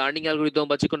এই যে লার্নিং অ্যালগরিদম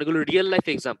বা যে কোনো এগুলো রিয়েল লাইফ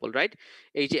এক্সাম্পল, রাইট?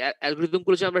 এই যে অ্যালগরিদম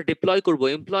গুলো যে আমরা ডিপ্লয় করব,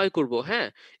 এমপ্লয় করব, হ্যাঁ,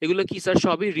 এগুলো কি স্যার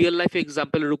সবই রিয়েল লাইফ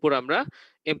এক্সাম্পলের উপর আমরা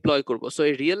এমপ্লয় করব। সো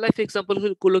এই রিয়েল লাইফ এক্সাম্পল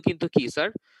গুলো কিন্তু কি স্যার,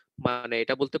 মানে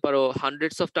এটা বলতে পারো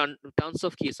হান্ড্রেডস অফ টানস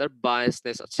অফ কি স্যার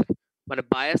বায়াসনেস আছে, মানে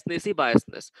বায়াসনেসই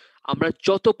বায়াসনেস। আমরা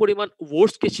যত পরিমাণ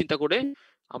ওয়ার্ডস কে চিন্তা করে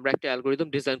আমরা একটা অ্যালগরিদম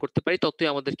ডিজাইন করতে পারি, ততই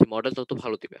আমাদের কি মডেল তত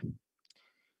ভালো দিবে।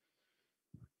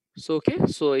 সো ওকে,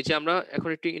 সো এই যে আমরা এখন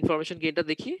একটু ইনফরমেশন গেইনটা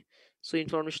দেখি। সো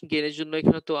ইনফরমেশন গেইনের জন্য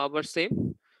এখানে তো আবার সেম,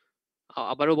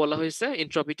 আবারও বলা হয়েছে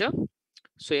এনট্রপিটা।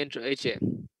 সো এই যে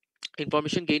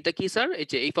ইনফরমেশন গেইনটা কি স্যার, এই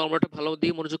যে এই ফর্মুলাটা ভালো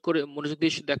দিয়ে মনোযোগ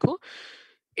দিয়ে দেখো।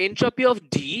 এনট্রপি অফ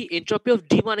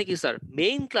ডি মানে কি স্যার,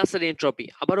 মেইন ক্লাসের এনট্রপি।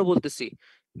 আবারও বলতেছি,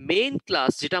 মেইন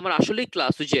ক্লাস যেটা আমার আসলেই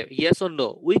ক্লাস, ওই যে ইয়েস অর নো,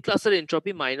 ওই ক্লাসের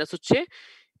এনট্রপি মাইনাস হচ্ছে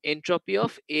entropy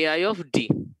of AI of D.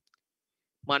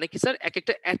 মানে কি স্যার, এক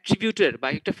একটা অ্যাট্রিবিউটের বা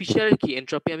একটা ফিচারের কি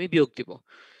এনট্রপি আমি বিয়োগ দিব।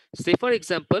 সে ফর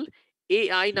এক্সাম্পল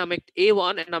AI নামে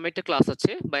A1 নামে একটা ক্লাস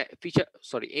আছে, বা ফিচার,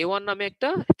 সরি A1 নামে একটা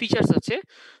ফিচারস আছে।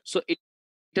 সো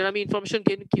এটার আমি ইনফরমেশন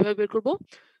গেইন কিভাবে বের করব,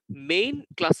 মেইন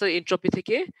ক্লাসের এনট্রপি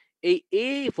থেকে এই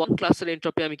A1 ক্লাসের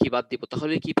এনট্রপি আমি কি বাদ দিব,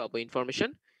 তাহলে কি পাবো, ইনফরমেশন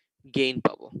গেইন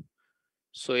পাবো।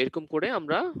 সো এরকম করে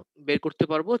আমরা বের করতে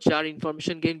পারবো, যার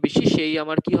ইনফরমেশন গেইন বেশি সেই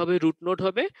আমার কি হবে, রুট নোড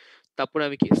হবে। তারপরে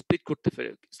আমি কি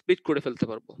স্প্লিট করে ফেলতে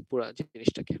পারবো পুরো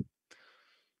জিনিসটাকে।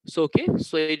 সো ওকে,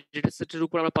 সো এই ডেটা সেটের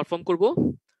উপর আমরা পারফর্ম করব।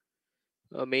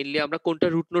 মেইনলি আমরা কোনটা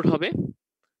রুট নোড হবে।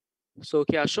 সো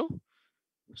ওকে আসো।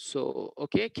 সো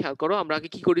ওকে, খেয়াল করো আমরা আগে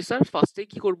কি করি স্যার, ফার্স্টে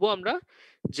কি করব আমরা,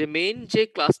 যে মেইন যে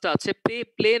ক্লাসটা আছে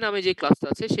প্লে নামে যে ক্লাসটা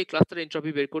আছে সেই ক্লাসটার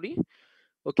এনট্রপি বের করি।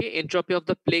 ওকে, entropy of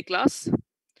the play class.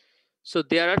 So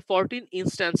there are 14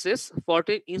 instances.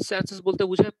 14 instances বলতে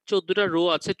বোঝায় 14টা রো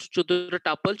আছে, 14টা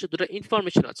টাপল, 14টা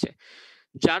ইনফরমেশন আছে,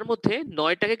 যার মধ্যে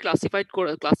 9টাকে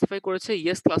ক্লাসিফাই করেছে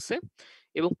ইয়েস ক্লাসে,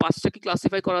 এবং 5টাকে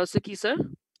ক্লাসিফাই করা আছে কি স্যার,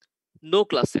 নো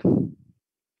ক্লাসে।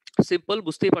 সিম্পল,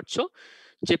 বুঝতেই পারছো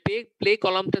যে প্লে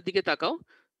কলামটার দিকে তাকাও,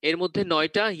 এর মধ্যে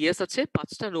 9টা ইয়েস আছে,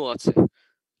 5টা নো আছে,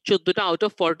 14টা আউট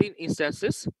অফ 14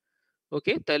 ইনস্ট্যান্সেস।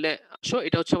 ওকে, তাহলে আসো,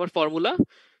 এটা হচ্ছে আমার ফর্মুলা।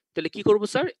 তাহলে কি করব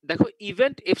স্যার? দেখো,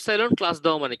 ইভেন্ট এপসাইলন ক্লাস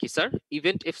দেওয়া মানে কি স্যার?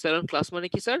 ইভেন্ট এপসাইলন ক্লাস মানে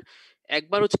কি স্যার?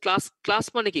 একবার হচ্ছে ক্লাস, ক্লাস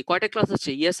মানে কি, কয়টা ক্লাস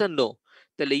আছে? ইয়েস আর নো।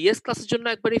 তাহলে ইয়েস ক্লাসের জন্য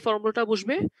একবার এই ফর্মুলাটা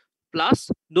বসবে, প্লাস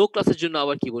নো ক্লাসের জন্য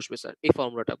আবার কি বসবে স্যার? এই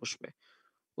ফর্মুলাটা বসবে।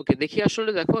 ওকে, দেখি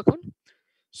আসলে, দেখো এখন,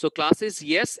 so class is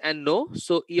yes and no,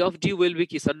 so E of D will be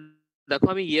কি স্যার? দেখো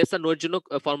আমি ইয়েস আর নো এর জন্য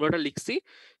ফর্মুলাটা লিখছি,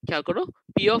 খেয়াল করো,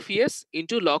 P of yes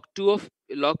into log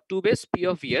 2 base P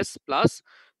of yes plus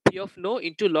P of no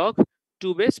into log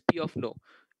 2 base P of no.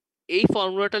 এই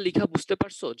ফর্মুলাটা লেখা বুঝতে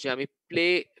পারছো যে আমি প্লে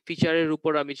ফিচারের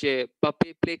উপর, আমি যে বা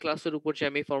প্লে ক্লাসের উপর যে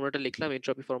আমি ফর্মুলাটা লিখলাম,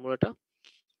 এন্ট্রপি ফর্মুলাটা,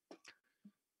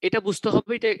 এটা বুঝতে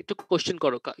হবে। এটা একটু কোশ্চেন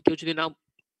করো কেউ যদি না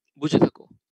বুঝে থাকো।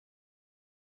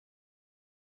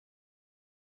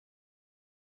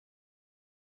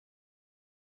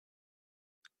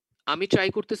 আমি ট্রাই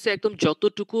করতেছি একদম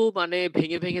যতটুকু মানে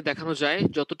ভেঙে ভেঙে দেখানো যায়,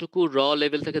 যতটুকু র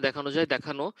লেভেল থেকে দেখানো যায়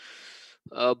দেখানো।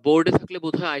 বোর্ডে থাকলে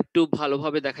বোধহয় আরেকটু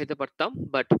ভালোভাবে দেখাইতে পারতাম,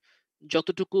 বাট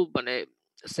যতটুকু মানে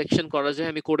সেকশন করা যায়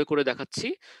আমি করে করে দেখাচ্ছি।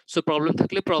 সো প্রবলেম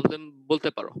থাকলে প্রবলেম বলতে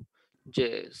পারো যে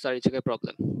স্যার এই জায়গায়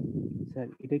প্রবলেম। স্যার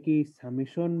এটা কি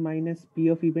summation minus P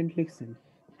of event লিখছেন?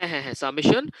 হ্যাঁ হ্যাঁ হ্যাঁ,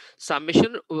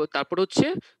 সামেশন, তারপর হচ্ছে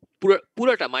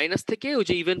পুরাটা মাইনাস থেকে ওই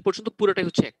যে ইভেন্ট পর্যন্ত পুরাটাই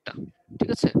হচ্ছে একটা,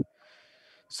 ঠিক আছে?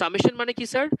 সামেশন মানে কি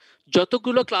স্যার?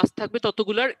 যতগুলো ক্লাস থাকবে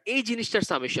ততগুলোর এই জিনিসটার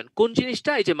সামেশন। কোন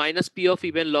জিনিসটা? এই যে minus P of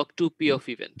event log 2 P of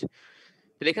event.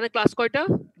 তাহলে এখানে ক্লাস কয়টা?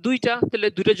 দুইটা, তাহলে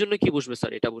দুইটার জন্য কি বসবে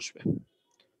স্যার? এটা বসবে।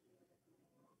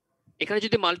 এখানে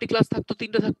যদি মাল্টি ক্লাস থাকতো,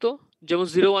 তিনটা থাকতো, যেমন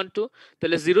 0 1 2,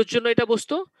 তাহলে 0 এর জন্য এটা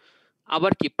বসতো,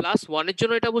 আবার কি প্লাস 1 এর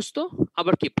জন্য এটা বসতো,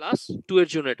 আবার কি প্লাস 2 এর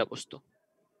জন্য এটা বসতো।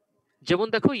 যেমন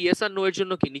দেখো, ইয়েস আর নো এর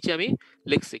জন্য কি নিচে আমি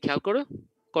লিখছি, খেয়াল করো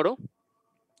করো।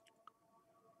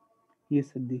 ইয়েস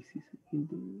স্যার দেখছি স্যার,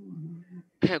 কিন্তু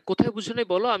হ্যাঁ, কোথায় বুঝে নাই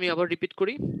বলো, আমি আবার রিপিট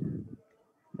করি।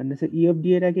 মানে স্যার ই অফ ডি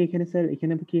এর আগে এখানে স্যার,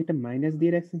 এখানে কি একটা মাইনাস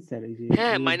দিয়ে রাখছেন স্যার? এই যে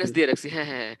হ্যাঁ, মাইনাস দিয়ে রাখছি, হ্যাঁ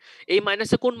হ্যাঁ হ্যাঁ। এই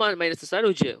মাইনাসে কোন মাইনাস স্যার?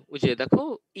 ওই যে দেখো,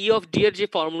 ই অফ ডি এর যে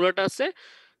ফর্মুলাটা আছে,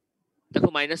 দেখো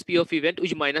মাইনাস পি অফ ইভেন্ট, ওই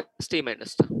যে মাইনাসটা, এই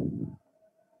মাইনাসটা।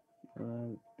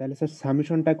 তাহলে স্যার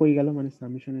সামেশনটা কই গেল? মানে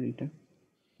সামেশনের এটা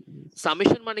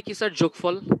সামেশন মানে কি স্যার?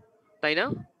 যোগফল, তাই না?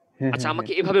 হ্যাঁ আচ্ছা, হ্যাঁ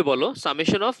আমাকে হ্যাঁ এভাবে বলো,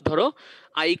 সামেশন অফ, ধরো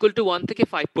i ইকুয়াল টু 1 থেকে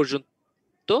 5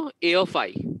 পর্যন্ত a of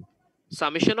i,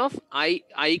 summation of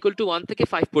i equal to 1 থেকে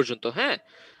 5 পর্যন্ত, হ্যাঁ?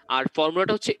 আর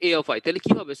ফর্মুলাটা হচ্ছে a অফ i। তাহলে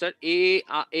কি হবে sir?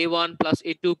 a1 plus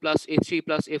a2 plus a3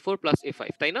 plus a4 plus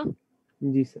a5, তাই না?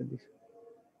 জি স্যার জি স্যার।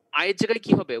 i এর জায়গায়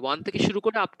কি হবে? 1 থেকে শুরু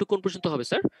করে আপ টু কোন পর্যন্ত হবে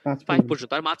স্যার? 5 5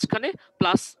 পর্যন্ত। আর মাঝখানে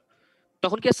প্লাস,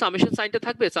 তখন কি সামেশন সাইনটা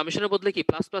থাকবে? সামেশনের বদলে কি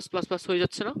প্লাস প্লাস প্লাস প্লাস হয়ে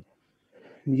যাচ্ছে না?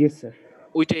 জি স্যার।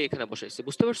 ওইটাই এখানে বসাইছে,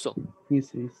 বুঝতে পারছো? Yes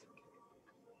yes.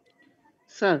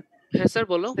 স্যার হ্যাঁ স্যার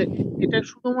বলো। এটা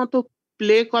শুধুমাত্র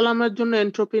প্লে কলামের জন্য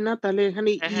এন্ট্রপি না, তাহলে এখানে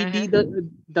হ্যাঁ, হ্যাঁ, ইডি হ্যাঁ।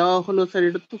 দেওয়া হলো স্যার,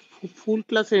 এটা তো ফুল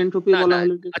ক্লাসের এন্ট্রপি না বলা না,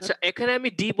 হলো যে আচ্ছা, এখানে আমি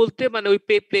ডি বলতে মানে ওই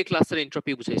প্লে ক্লাসের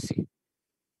এন্ট্রপি বুঝাইছি।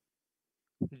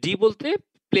 ডি বলতে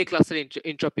প্লে ক্লাসের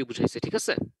এন্ট্রপি বুঝাইছে, ঠিক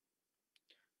আছে?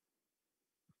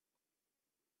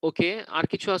 ওকে, আর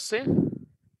কিছু আছে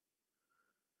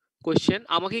কোশ্চেন?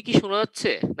 আমাকে কি শোনা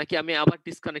যাচ্ছে নাকি আমি আবার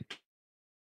ডিসকানেক্ট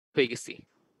হয়ে গেছি?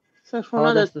 স্যার শোনা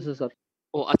আওয়াজ যাচ্ছে। আসতেছে স্যার।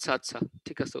 ও আচ্ছা আচ্ছা,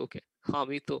 ঠিক আছে, ওকে।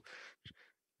 আমি তো,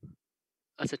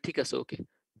 আচ্ছা ঠিক আছে, ওকে।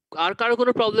 আর কারো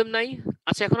কোনো প্রবলেম নাই?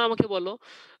 আচ্ছা, এখন আমাকে বলো,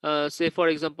 সে for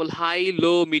example high,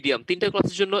 low, medium, তিনটা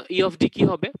ক্লাসের জন্য ই অফ ডি কি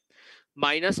হবে?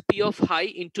 Minus P of high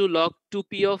into log 2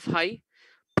 P of high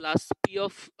plus P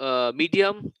of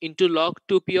medium into log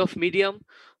 2 P of medium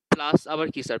plus আবার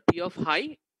কি স্যার? পি অফ হাই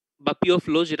বা পি অফ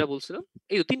লো, যেটা বলছিলাম।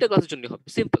 এই তো তিনটা ক্লাসের জন্য হবে,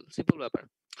 সিম্পল সিম্পল ব্যাপার।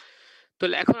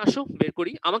 তাহলে এখন আসো বের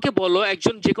করি। আমাকে বলো,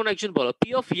 একজন, যে কোনো একজন বলো, পি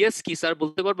অফ ইয়েস কি স্যার?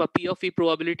 বলতে পারবা P of E,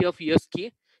 probability of yes কি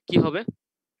কি হবে?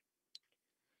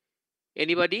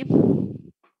 এনিবডি?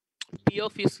 পি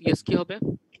অফ ইয়েস কি হবে?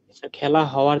 স্যার খেলা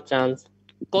হওয়ার চান্স।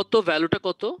 কত? ভ্যালুটা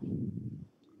কত?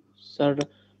 স্যার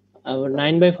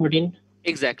 9/14।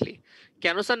 এক্স্যাক্টলি।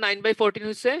 কেন স্যার 9/14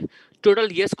 হয়েছে? টোটাল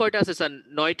ইয়েস কয়টা আছে sir?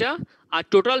 9টা। R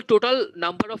total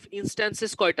number of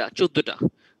instances কয়টা? 14টা।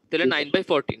 তাহলে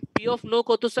 9/14। পি অফ নো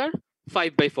কত স্যার?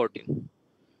 5/14।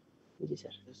 জি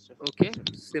স্যার। ওকে,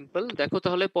 সিম্পল। দেখো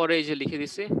তাহলে পরে এই যে লিখে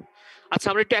দিছি। আচ্ছা,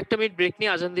 আমরা একটু 1 মিনিট ব্রেক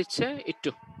নিয়ে, আজান দিচ্ছে একটু।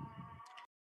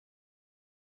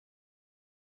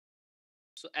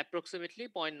 সো অ্যাপ্রক্সিমেটলি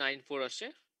 0.94 আসে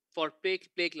ফর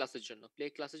প্লে ক্লাসের জন্য। প্লে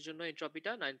ক্লাসের জন্য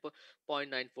এন্ট্রপিটা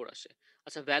 9.94 আসে।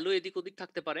 আচ্ছা, ভ্যালু এদিক ওদিক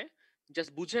থাকতে পারে,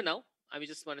 জাস্ট বুঝে নাও। আমি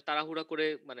জাস্ট মানে তাড়াহুড়া করে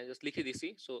মানে জাস্ট লিখে দিছি।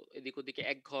 সো এদিক ওদিকে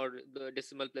এক ঘর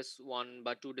ডেসিমাল প্লেস 1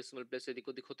 বা 2 ডেসিমাল প্লেস এদিক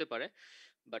ওদিক হতে পারে,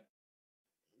 বাট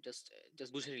জাস্ট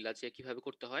জাস্ট বুঝে নিলা যে কিভাবে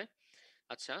করতে হয়।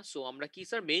 আচ্ছা, সো আমরা কি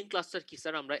স্যার মেইন ক্লাসটার কি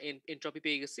স্যার আমরা এনট্রপি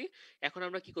পেয়ে গেছি। এখন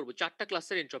আমরা কি করব, চারটা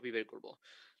ক্লাসের এনট্রপি বের করব।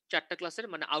 চারটা ক্লাসের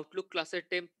মানে আউটলুক ক্লাসের,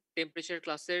 টেম্পারেচার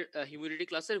ক্লাসের, হিউমিডিটি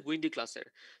ক্লাসের, উইন্ডি ক্লাসের,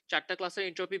 চারটা ক্লাসের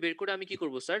এনট্রপি বের করে আমি কি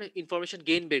করব স্যার, ইনফরমেশন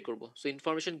গেইন বের করব। সো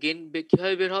ইনফরমেশন গেইন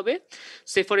কিভাবে বের হবে,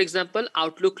 সে ফর এক্সাম্পল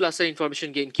আউটলুক ক্লাসের ইনফরমেশন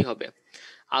গেইন কি হবে,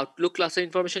 আউটলুক ক্লাসের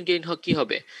ইনফরমেশন গেইন কি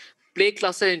হবে, প্লে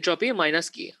ক্লাসের এনট্রপি মাইনাস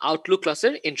কি আউটলুক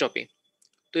ক্লাসের এনট্রপি।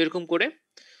 তো এরকম করে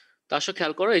তার সাথে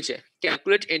খেয়াল করো, এই যে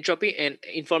calculate entropy and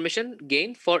information gain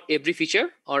for every feature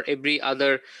or every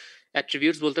other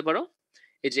attributes বলতে পারো।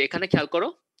 এই যে এখানে খেয়াল করো,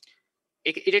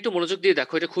 এটা একটু মনোযোগ দিয়ে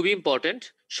দেখো, এটা খুবই ইম্পর্টেন্ট।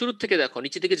 শুরু থেকে দেখো,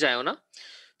 নিচে দিকে যায়ও না।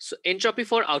 So entropy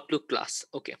for Outlook class,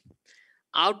 okay.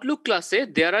 Outlook ক্লাসে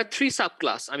দেয়ার আর 3 সাব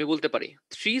ক্লাস, আমি বলতে পারি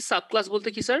 3 সাব ক্লাস বলতে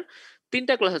কি স্যার,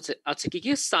 3টা ক্লাস আছে। আছে কি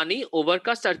কি, সানি,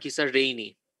 ওভারকাস্ট আর কি sir rainy.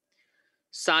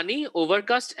 Sunny,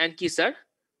 overcast and কি sir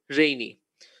rainy.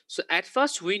 So at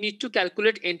first we need to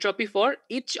calculate entropy for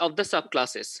each of the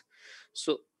subclasses.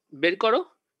 So বের করো,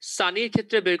 সানির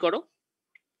ক্ষেত্রে বের করো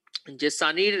যে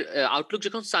সানির আউটলুক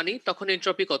যখন সানি তখন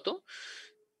এনট্রপি কত।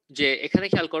 যে এখানে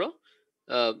খেয়াল করো,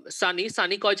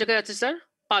 সানি কয় জায়গায় আছে স্যার,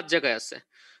 5 জায়গায় আছে।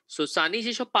 সো সানি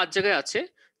যেসব 5 জায়গায় আছে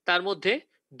তার মধ্যে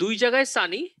 2 জায়গায়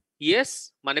সানি ইয়েস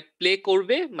মানে প্লে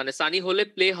করবে, মানে সানি হলে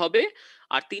প্লে হবে,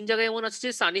 আর 3 জায়গায় এমন আছে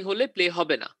যে সানি হলে প্লে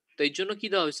হবে না। তো এই জন্য কি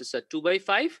দেওয়া হয়েছে sir,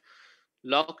 2/5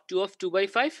 log 2 of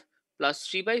 2/5 plus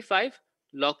 3/5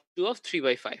 log 2 of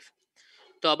 3/5।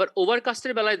 তো আবার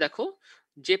ওভারকাস্টের বেলায় দেখো,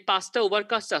 যে 5টা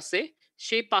ওভারকাস্ট আছে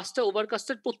সেই 5টা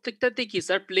ওভারকাস্টের প্রত্যেকটাতেই কি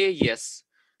স্যার প্লে ইয়েস।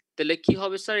 তাহলে কি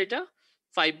হবে স্যার, এটা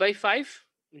 5/5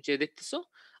 যে দেখতেছো।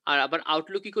 আর আবার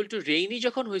আউটলুক ইকুয়াল টু রেইনি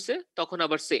যখন হয়েছে তখন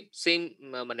আবার সেম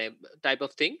মানে টাইপ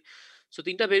অফ থিং। সো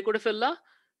 3টা বের করে ফেললা।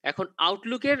 এখন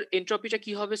আউটলুকের এনট্রপিটা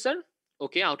কি হবে স্যার,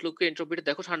 ওকে। আউটলুকের এনট্রপিটা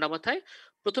দেখো ঠান্ডা মাথায়।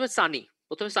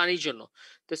 প্রথমে সানির জন্য,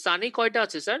 তো সানি কয়টা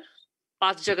আছে স্যার,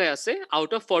 5 জায়গায় আছে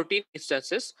আউট অফ 14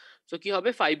 ইনস্ট্যান্সেস। সো কি হবে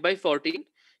 5/14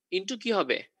 ইনটু কি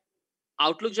হবে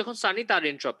আউটলুক যখন সানি তার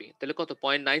এনট্রপি, তাহলে কত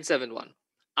 0.971।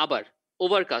 আবার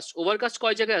ওভারকাস্ট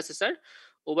কয় জায়গায় আছে স্যার,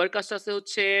 ওভারকাস্ট আছে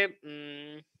হচ্ছে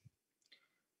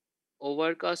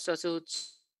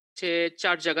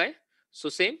 4 জায়গায়। সো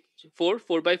সেম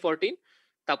 4/14,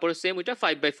 তারপরে সেম ওইটা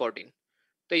 5/14।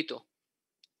 তো এই তো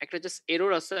একটা জাস্ট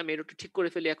এরর আছে, আমি এররটা ঠিক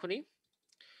করে ফেলি এখনই।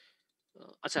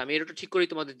 আচ্ছা আমি এররটা ঠিক করেই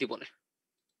তোমাদের দিব না,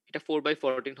 এটা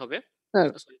 4/14 হবে। স্যার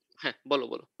হ্যাঁ বলো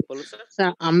স্যার।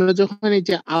 স্যার আমরা যখন এই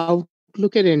যে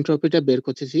আউটলুকের এনট্রপিটা বের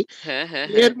করতেছি হ্যাঁ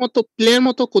প্লের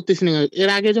মতো করতেছি না। এর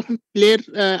আগে যখন প্লের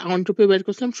এনট্রপি বের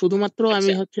করছিলাম শুধুমাত্র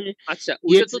আমি হচ্ছে আচ্ছা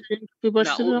ওইটা তো এনট্রপি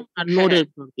পাচ্ছিলাম আর হ্যাঁ, নোডের হ্যাঁ।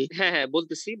 এনট্রপি। হ্যাঁ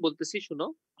বলতেছি শোনো।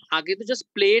 আগে তো জাস্ট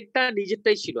প্লেটা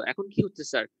নিজেরটাই ছিল, এখন কি হচ্ছে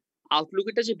স্যার, আউটলুক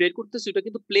এটা যে বের করতেছে এটা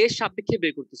কিন্তু প্লে সাপেক্ষে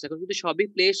বের করতেছে। এখন কিন্তু সবই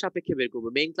প্লে সাপেক্ষে বের করবো,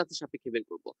 মেইন ক্লাসের সাপেক্ষে বের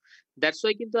করবো। দ্যাটস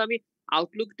ওয়াই কিন্তু আমি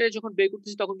আউটলুকটা যখন বের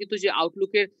করতেছি তখন কিন্তু যে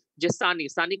আউটলুকের যে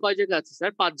সানি কয় জায়গায় আছে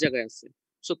স্যার, 5 জায়গায় আছে।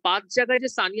 সো 5 জায়গায় যে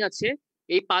সানি আছে,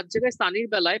 এই 5 জায়গায় সানির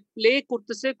বেলায় প্লে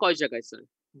করতেছে কয় জায়গায় স্যার,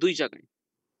 2 জায়গায়।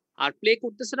 আর প্লে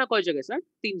করতেছে না কয় জায়গায় স্যার,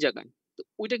 3 জায়গায়। তো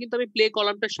ওইটা কিন্তু আমি প্লে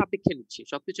কলামটার সাপেক্ষে নিচ্ছি।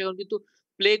 সবকিছু এখন কিন্তু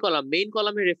প্লে কলাম, মেইন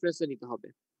কলামের রেফারেন্সে নিতে হবে,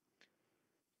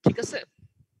 ঠিক আছে?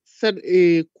 স্যার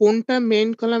কোনটা মেইন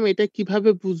কলাম এটা কিভাবে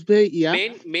বুঝবে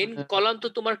মেইন কলাম তো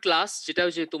তোমার ক্লাস, যেটা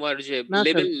হচ্ছে তোমার যে না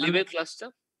স্যার, লেভেল ক্লাসটা।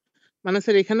 মানে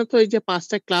স্যার এখানে তো এই যে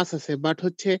 5টা ক্লাস আছে, বাট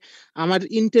হচ্ছে আমার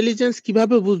ইন্টেলিজেন্স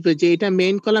কিভাবে বুঝবে যে এটা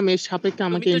মেইন কলাম এর সাপেক্ষে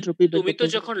আমাকে এনট্রপি বের তুমি করতে তো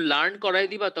হবে? যখন লার্ন করাই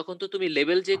দিবা তখন তো তুমি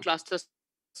লেভেল যে ক্লাসটা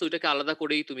ওইটাকে আলাদা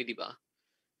করেই তুমি দিবা।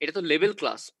 এটা তো লেভেল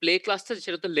ক্লাস, প্লে ক্লাসটা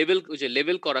সেটা তো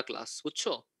লেভেল করা ক্লাস,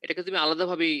 বুঝছো? এটাকে তুমি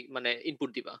আলাদাভাবেই মানে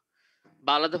ইনপুট দিবা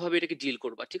বা আলাদাভাবে এটাকে ডিল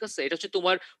করবা, ঠিক আছে? এটা হচ্ছে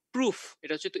তোমার প্রুফ,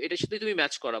 এটা হচ্ছে এটার সাথে তুমি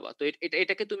ম্যাচ করাবা। তো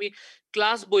এটাকে তুমি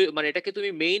ক্লাস বই মানে এটাকে তুমি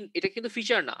মেইন, এটা কিন্তু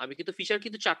ফিচার না, আমি কিন্তু ফিচার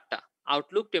কিন্তু 4টা,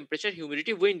 Outlook, temperature,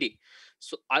 humidity, Windy.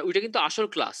 So আর ওইটা কিন্তু আসল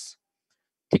ক্লাস,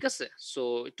 ঠিক আছে? সো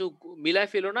একটু মিলায়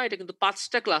ফেলো না, এটা কিন্তু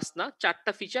 5টা ক্লাস না,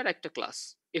 4টা ফিচার একটা ক্লাস,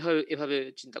 এভাবে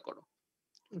চিন্তা করো,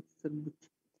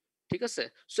 ঠিক আছে?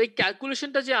 সো এই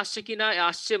ক্যালকুলেশনটা যে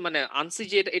আসছে মানে আনসি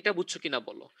যে এটা বুঝছো কিনা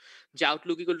বলো, যে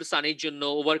আউটলুক ইকুয়াল টু সানির জন্য,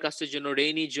 ওভারকাস্টের জন্য,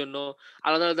 রেইনির জন্য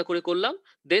আলাদা আলাদা করে করলাম,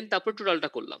 দেন তারপর টোটালটা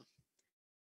করলাম।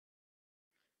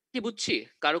 কি বুঝছি?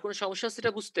 কারো কোনো সমস্যা আছে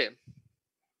এটা বুঝতে?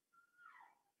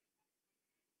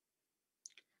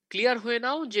 ক্লিয়ার হয়ে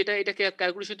নাও যে এটাকে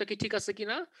ক্যালকুলেশনটা কি ঠিক আছে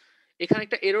কিনা। এখানে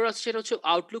একটা এরর আছে, সেটা হচ্ছে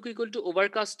আউটলুক ইকুয়াল টু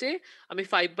ওভারকাস্টে আমি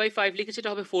 5/5 লিখেছি,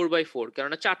 এটা হবে 4/4,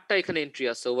 কেননা 4টা এখানে এন্ট্রি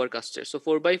আছে ওভারকাস্টের। সো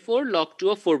 4/4 log 2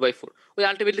 of 4/4, ওই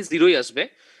আলটিমেটলি 0ই আসবে,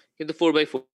 কিন্তু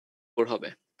 4/4 হবে।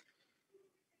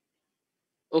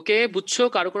 ওকে বুঝছো?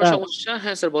 কারো কোনো সমস্যা?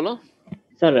 হ্যাঁ স্যার বলো।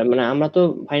 স্যার মানে আমরা তো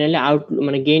ফাইনালি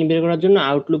মানে গেইন বের করার জন্য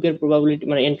আউটলুকের প্রবাবিলিটি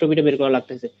মানে এনট্রপিটা বের করা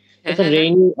লাগতেছে। স্যার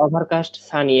রেইনি, ওভারকাস্ট,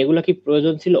 সানি এগুলো কি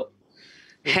প্রয়োজন ছিল?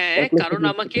 হ্যাঁ, কারণ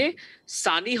আমাকে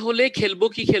সানি হলে খেলবো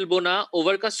কি খেলবো না,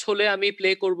 ওভারকাস্ট হলে আমি প্লে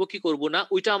করব কি করব না,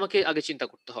 ওইটা আমাকে আগে চিন্তা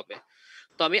করতে হবে।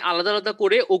 তো আমি আলাদা আলাদা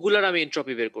করে ওগুলার আমি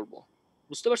এনট্রপি বের করব,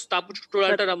 বুঝতে পারছো? তারপর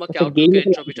টোটালটার আমাকে আউটলুকের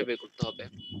এনট্রপিটা বের করতে হবে।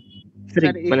 স্যার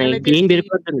মানে এখানে যে গেইন বের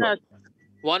করার জন্য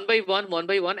ওয়ান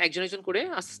বাই ওয়ান একজন একজন করে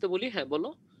আস্তে আস্তে বলি। হ্যাঁ বলো।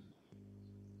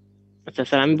 আচ্ছা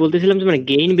স্যার, আমি বলতেছিলাম যে মানে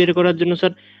গেইন বের করার জন্য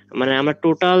স্যার মানে আমরা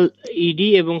টোটাল ইডি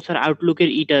এবং স্যার আউটলুকের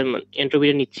ইটা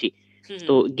এন্ট্রপিটা নিচ্ছি।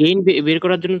 তো গেইন বের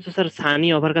করার জন্য তো স্যার সানি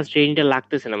ওভারকাস্ট রেঞ্জটা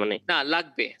লাগতেছে না, মানে না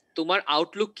লাগবে। তোমার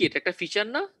আউটলুক কি, এটা একটা ফিচার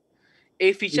না?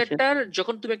 এই ফিচারটার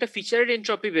যখন তুমি একটা ফিচারের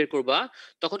এনট্রপি বের করবা,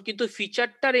 তখন কিন্তু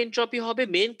ফিচারটার এনট্রপি হবে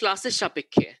মেইন ক্লাসের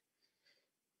সাপেক্ষে,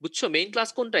 বুঝছো? মেইন ক্লাস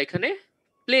কোনটা এখানে?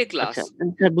 Play class. আচ্ছা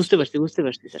স্যার, বুঝতে পারছি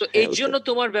স্যার। তো এই জন্য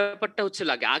তোমার ব্যাপারটা হচ্ছে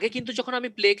লাগে। আগে কিন্তু যখন আমি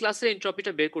প্লে ক্লাসের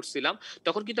এনট্রপিটা বের করছিলাম,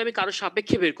 তখন কিন্তু আমি কারো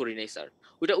সাপেক্ষে বের করি নাই স্যার।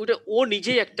 ওটা ওটা ও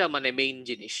নিজেই একটা মানে মেইন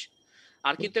জিনিস।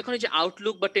 আর কিন্তু এখন এই যে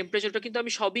আউটলুক বা টেম্পারেচারটা কিন্তু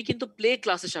আমি সবই কিন্তু প্লে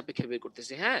ক্লাসের সাপেক্ষে বের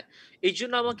করতেছি। হ্যাঁ, এই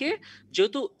জন্য আমাকে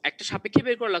যেহেতু একটা সাপেক্ষে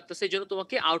বের করা লাগতেছে, এই জন্য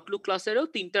তোমাকে আউটলুক ক্লাসেরও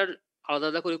তিনটার আলাদা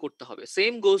আলাদা করে করতে হবে।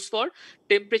 সেম গোজ ফর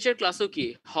টেম্পারেচার ক্লাসও, কি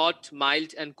হট,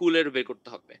 মাইল্ড এন্ড কুলের বের করতে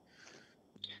হবে।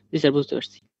 জি স্যার, বুঝতে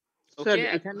পারছি। স্যার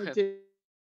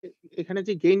এখানে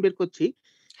যে গেইন বের করছি,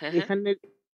 এখানে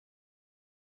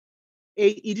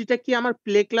এই ইডিটা কি আমার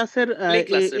প্লে ক্লাসের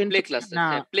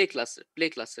প্লে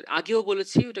ক্লাসের আগেও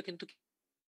বলেছি, ওটা কিন্তু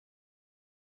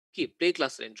কি প্লে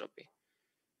ক্লাসের এনট্রপি।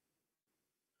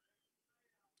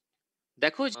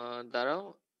 দেখো দাঁড়াও,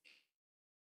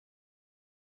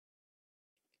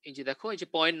 এই যে দেখো, এই যে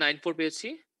 0.94 পেয়েছি,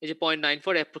 এই যে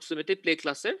 0.94 অ্যাপ্রক্সিমেটলি প্লে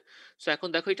ক্লাসের। সো এখন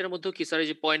দেখো এটার মধ্যে কি স্যার, এই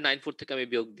যে 0.94 থেকে আমি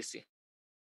বিয়োগ দিছি।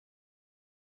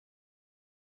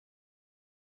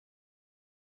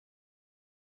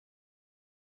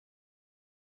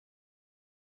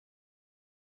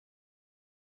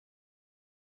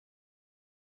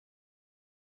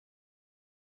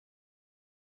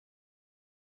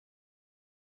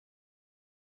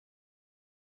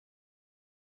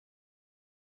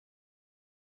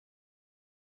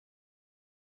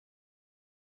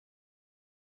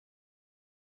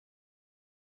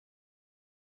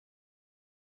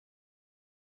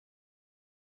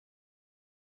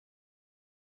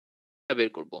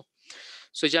 বের করব।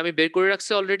 সো যে আমি বের করে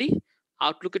রাখছি অলরেডি।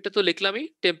 আউটলুকেরটা তো লিখলামই,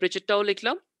 টেম্পারেচারটাও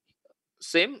লিখলাম,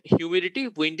 সেম হিউমিডিটি,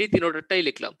 উইন্ডি, তিনটাই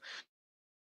লিখলাম।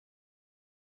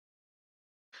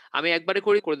 আমি একবারে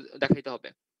করে দেখাইতে হবে।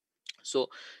 সো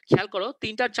খেয়াল করো,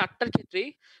 তিনটার চারটার ক্ষেত্রেই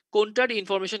কোনটার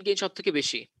ইনফরমেশন গেইন সব থেকে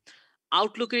বেশি?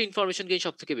 আউটলুকের ইনফরমেশন গেইন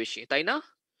সব থেকে বেশি, তাই না?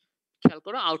 খেয়াল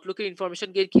করো, আউটলুকের ইনফরমেশন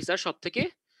গেইন কি স্যার সব থেকে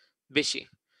বেশি?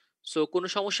 সো কোনো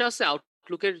সমস্যা আছে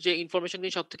আউটলুকের যে ইনফরমেশন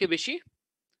গেইন সব থেকে বেশি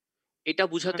এটা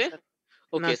বুঝাতে?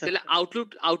 ওকে, তাহলে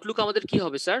আউটলুক আমাদের কি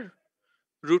হবে স্যার?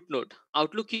 Root node.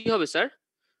 আউটলুক কি হবে স্যার?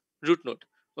 Root node.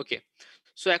 ওকে,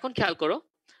 সো এখন খেয়াল করো,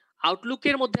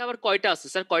 আউটলুকের মধ্যে আবার কয়টা আছে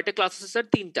স্যার? কয়টা ক্লাস আছে স্যার?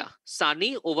 তিনটা। সানি,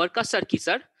 ওভারকাস্ট আর কি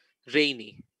স্যার? রেইনি।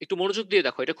 একটু মনোযোগ দিয়ে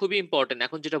দেখো, এটা খুবই ইম্পর্টেন্ট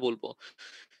এখন যেটা বলবো।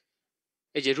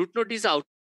 এই যে রুট নোড ইজ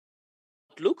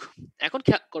আউটলুক। এখন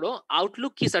খেয়াল করো,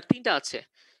 আউটলুক কি স্যার? তিনটা আছে,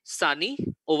 সানি,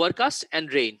 ওভারকাস্ট এন্ড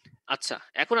রেইন। আচ্ছা,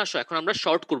 এখন আসো, এখন আমরা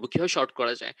শর্ট করব, কিভাবে শর্ট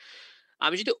করা যায়।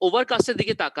 আমি যদি ওভারকাস্টের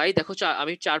দিকে তাকাই, দেখো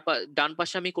আমি ডান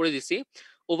পাশে আমি করে দিছি।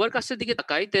 ওভারকাস্টের দিকে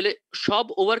তাকাই, তাহলে সব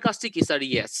ওভারকাস্টই কি স্যার?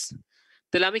 ইয়েস।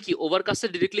 তাহলে আমি কি ওভারকাস্টে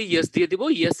ডিরেক্টলি ইয়েস দিয়ে দিব?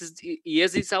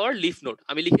 Yes is our leaf node.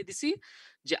 আমি লিখে দিছি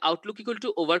যে Outlook equal to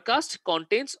overcast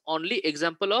contains only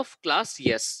example of class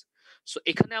yes. So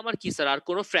এখানে আমার কি স্যার আর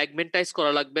কোনো ফ্র্যাগমেন্টাইজ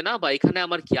করা লাগবে না, বা এখানে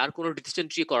আমার কি আর কোনো ডিসিশন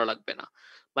ট্রি করা লাগবে না।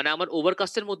 মানে আমার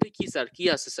ওভারকাস্টের মধ্যে কি স্যার, কি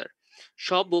আছে স্যার?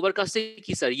 সব ওভারকাস্টে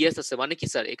কি স্যার? ইয়েস আছে। মানে কি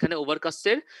স্যার, এখানে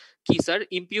ওভারকাস্টের কি স্যার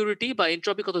ইম্পিউরিটি বা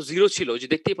এনট্রপি কত? জিরো ছিল, যে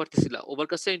দেখতেই পারতেছিলা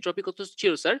ওভারকাস্টের এনট্রপি কত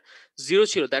ছিল স্যার? জিরো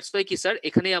ছিল। দ্যাটস ওয়াই কি স্যার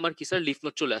এখানে আমার কি স্যার লিফ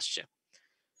নোড চলে আসছে।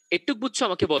 একটু বুঝছো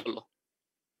আমাকে বলো?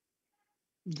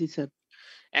 জি স্যার।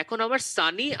 এখন আমার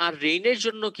সানি আর রেইনের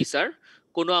জন্য কি স্যার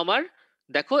কোনো আমার,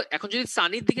 দেখো এখন যদি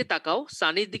সানির দিকে তাকাও,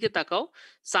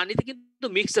 সানিতে কিন্তু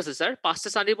মিক্সড আছে স্যার। পাঁচটা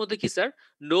সানির মধ্যে কি স্যার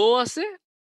নো আছে,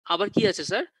 আবার কি আছে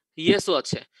স্যার ইয়েসও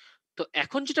আছে। তো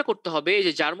এখন যেটা করতে হবে, এই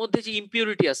যে যার মধ্যে যে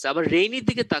ইম্পিউরিটি আছে, আবার রেইনির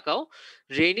দিকে তাকাও,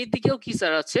 রেইনির দিকেও কি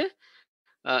স্যার আছে?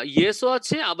 ইয়েসও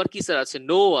আছে, আবার কি স্যার আছে?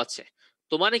 নো আছে।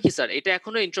 তো মানে কি স্যার এটা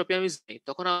এখনো এনট্রপি আমি জানি।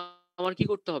 তখন আমার কি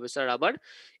করতে হবে স্যার? আবার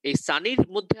এই সানির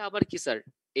মধ্যে আবার কি স্যার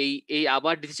এই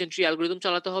আবার ডিসিশন ট্রি অ্যালগরিদম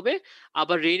চালাতে হবে।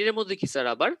 আবার রেইনের মধ্যে কি স্যার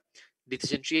আবার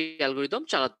ডিসিশন ট্রি অ্যালগরিদম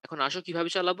চালাতে। এখন আসো কিভাবে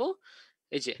চালাবো,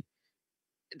 এই যে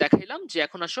দেখাইলাম যে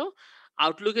এখন আসো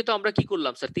আউটলুকে তো আমরা কি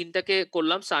করলাম স্যার? তিনটাকে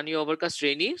করলাম, সানি, ওভারকাস্ট,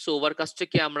 রেইনি। সো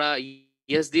ওভারকাস্টকে আমরা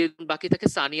ইয়েস দিয়ে, বাকি থাকে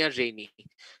সানি আর রেইনি।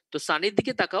 তো সানির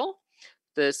দিকে তাকাও,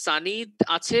 সানি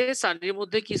আছে, সানির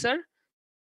মধ্যে কি স্যার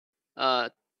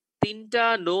তিনটা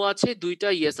নো আছে, দুইটা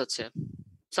ইয়েস আছে।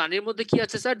 সানির মধ্যে কি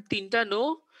আছে স্যার? 3টা নো,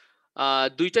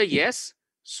 2টা ইয়েস।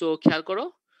 সো খেয়াল করো,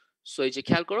 সো এই যে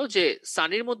খেয়াল করো যে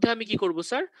সানির মধ্যে আমি কি করব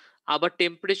স্যার? আবার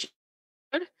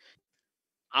টেম্পারেচার,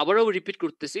 আবারও রিপিট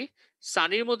করতেছি,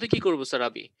 সানির মধ্যে কি করব স্যার?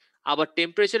 আমি আবার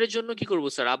টেম্পারেচারের জন্য কি করব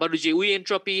স্যার? আবার যে উই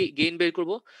এন্ট্রপি গেইন বের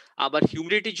করব। আবার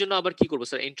হিউমিডিটির জন্য আবার কি করব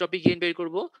স্যার? এন্ট্রপি গেইন বের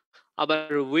করব। আবার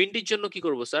উইন্ডির জন্য কি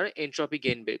করব স্যার? এন্ট্রপি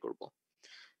গেইন বের করব।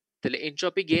 তাহলে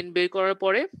এন্ট্রপি গেইন বের করার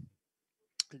পরে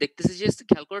দেখতেছি যে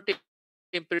খেয়াল করো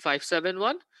টেম্পারেচার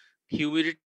 571,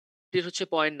 হিউমিডিটি হচ্ছে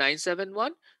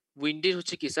 0.971, উইন্ডির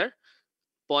হচ্ছে কি স্যার?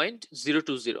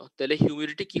 0.020। তাহলে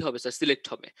হিউমিডিটি কি হবে স্যার? সিলেক্ট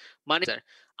হবে। মানে স্যার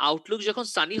আউটলুক যখন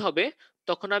সানি হবে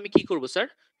তখন আমি কি করব স্যার?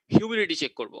 হিউমিডিটি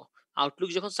চেক করব। আউটলুক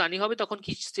যখন সানি হবে তখন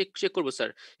কি চেক করব স্যার?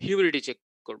 হিউমিডিটি চেক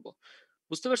করব।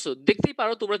 বুঝতে পারছো? দেখতেই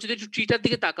পারো তোমরা যদি একটু ট্রিটার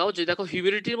দিকে তাকাও, যে দেখো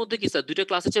হিউমিডিটির মধ্যে কি স্যার দুইটা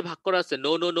ক্লাসে যে ভাগ করা আছে,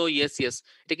 no no no, yes yes,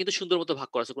 এটা কিন্তু সুন্দর মতো ভাগ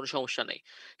করা আছে, কোনো সমস্যা নাই।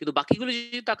 কিন্তু বাকিগুলো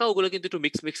যদি তাকাও ওগুলো কিন্তু একটু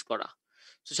মিক্স করা,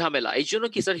 ঝামেলা। এই জন্য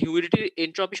কি স্যার হিউমিডিটির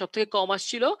এন্ট্রপি সব থেকে কম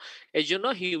আসছিল, এই জন্য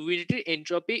হিউমিডিটির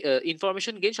এন্ট্রপি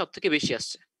ইনফরমেশন গেইন সব থেকে বেশি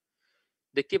আসছে।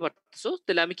 দেখতে পাচ্ছ?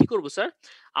 তাহলে আমি কি করব স্যার?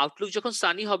 আউটলুক যখন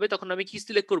সানি হবে তখন আমি কি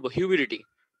সিলেক্ট করব? হিউমিডিটি,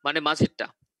 মানে মাঝেরটা।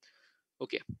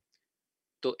 ওকে,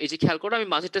 তো এই যে খেয়াল করো আমি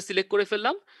মাঝেরটা সিলেক্ট করে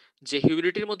ফেললাম। যে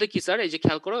হিউমিডিটির মধ্যে কি স্যার? এই যে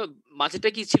খেয়াল করো মাঝেরটা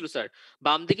কি ছিল স্যার?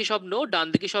 বাম দিকে সব নো, ডান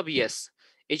দিকে সব ইয়েস।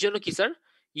 এই জন্য কি স্যার?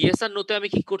 ইয়েস আর নোতে আমি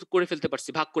কি করে ফেলতে পারছি?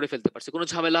 ভাগ করে ফেলতে পারছি, কোনো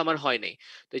ঝামেলা আমার হয় নাই।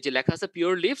 তো এই যে লেখা আছে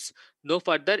pure leaves, no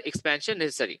further expansion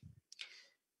necessary.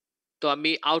 তো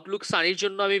আমি আউটলুক সানির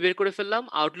জন্য আমি বের করে ফেললাম,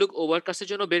 আউটলুক ওভারকাস্টের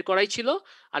জন্য বের করাই ছিল।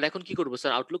 আর এখন কি করব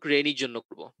স্যার? আউটলুক রেইনির জন্য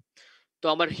করব। তো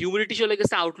আমার হিউমিডিটি চলে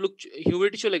গেছে, আউটলুক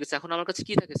হিউমিডিটি চলে গেছে। এখন আমার কাছে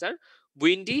কি থাকে স্যার?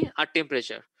 উইন্ডি আর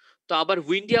টেম্পারেচার। তো আবার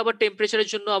উইন্ডি আবার টেম্পারেচারের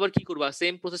জন্য আবার কি করবা?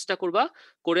 সেম প্রসেসটা করবা,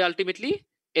 করে আলটিমেটলি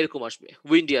এরকম আসবে,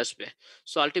 উইন্ডি আসবে।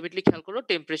 সো আলটিমেটলি খেয়াল করো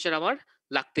টেম্পারেচার আমার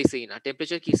লাগতেছেই না,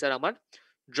 টেম্পারেচার কি স্যার আমার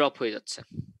ড্রপ হয়ে যাচ্ছে।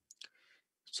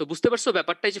 সো বুঝতে পারছো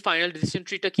ব্যাপারটা, যে ফাইনাল ডিসিশন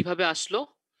ট্রিটা কিভাবে আসলো।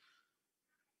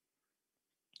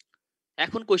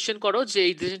 এখন কোশ্চেন করো যে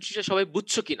এই ডিসিশন ট্রিটা সবাই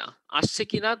বুঝছো কিনা, আসছে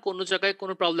কিনা, কোনো জায়গায়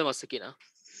কোনো প্রবলেম আছে কিনা।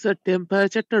 স্যার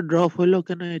টেম্পারেচারটা ড্রপ হলো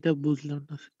কেন এটা বুঝলাম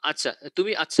না। আচ্ছা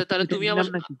তাহলে এটা তুমি নিলাম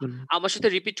না কি জন্য? আমার সাথে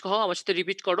রিপিট করো, আমার সাথে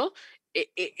রিপিট করো।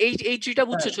 এই ট্রিটা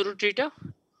বুঝছো? ছোট ট্রিটা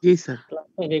জি স্যার।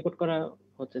 ক্লাসটা রেকর্ড করা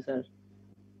হচ্ছে স্যার।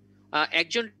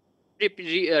 একজন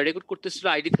রেকর্ড করতেছিল,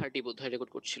 আইডি 30 বোধহয়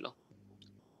রেকর্ড করছিল,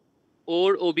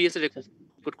 ওর ওবিএস এ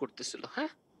রেকর্ড করতেছিল।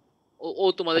 হ্যাঁ, ও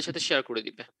তোমাদের সাথে শেয়ার করে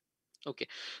দিবে। ওকে,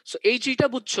 সো এই ট্রিটা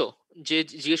বুঝছো? যে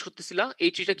জিজ্ঞেস করতেছিলা এই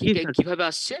ট্রিটা জি স্যার। কিভাবে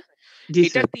আসছে? জি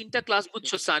এটার স্যার। 3টা ক্লাস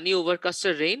বুঝছো, সানি, ওভারকাস্ট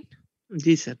আর রেইন।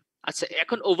 জি স্যার। আচ্ছা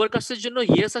এখন ওভারকাস্টের জন্য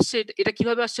ইয়েস আসছে, এটা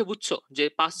কিভাবে আসছে বুঝছো? যে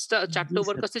 4টা জি স্যার।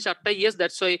 ওভারকাস্টে 4টা ইয়েস,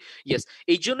 দ্যাটস ওয়াই ইয়েস।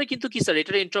 এই জন্য কিন্তু কি স্যার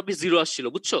এটার এন্ট্রপি 0 আসছিল,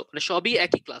 বুঝছো? মানে সবই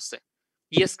একই ক্লাসে,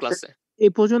 ইয়েস ক্লাসে।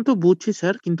 এই পর্যন্ত বুঝছি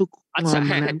স্যার, কিন্তু আচ্ছা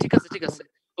হ্যাঁ মানে হ্যাঁ, ঠিক আছে।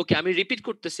 ওকে, আমি রিপিট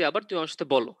করতেছি আবার, তুমি আমার সাথে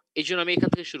বলো। এই জন্য আমি এখান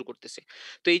থেকে শুরু করতেছি।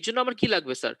 তো এই জন্য আমার কি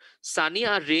লাগবে স্যার? সানি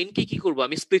আর রেইনকে কি করব?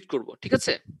 আমি স্প্লিট করব, ঠিক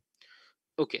আছে?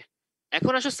 ওকে,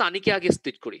 এখন আসো সানিকে আগে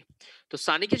স্প্লিট করি। তো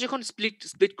সানিকে যখন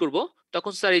স্প্লিট করব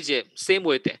তখন স্যার এই যে সেম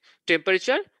ওয়েতে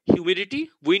টেম্পারেচার, হিউমিডিটি,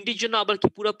 উইন্ডির জন্য আবার কি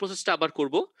পুরো প্রসেসটা আবার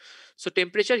করব। সো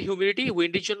টেম্পারেচার, হিউমিডিটি,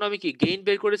 উইন্ডির জন্য আমি কি গেইন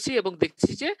বের করেছি, এবং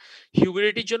দেখছি যে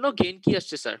হিউমিডিটির জন্য গেইন কি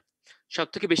আসছে স্যার? সব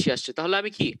থেকে বেশি আসছে। তাহলে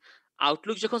আমি কি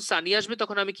আউটলুক যখন সানি আসবে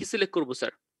তখন আমি কি সিলেক্ট করব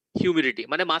স্যার? হিউমিডিটি,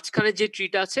 মানে মাঝখানে যে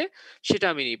ট্রিটা আছে সেটা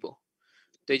আমি নিব।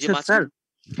 তো এই যে আচ্ছা স্যার,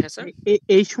 হ্যাঁ স্যার।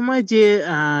 এই সময় যে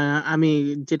আমি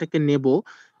যেটাকে নেব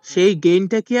সেই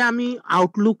গেইনটাকে আমি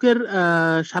আউটলুকের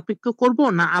সাপেক্ষে করব,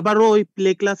 না আবারও ওই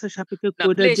প্লে ক্লাসের সাপেক্ষে না,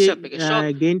 করে প্লে যে সাপেক্ষে, সব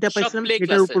গেইনটা সব পাইছিলাম প্লে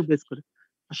সেটার উপর ক্লাসের, বেস করে?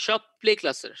 আচ্ছা।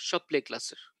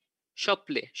 সব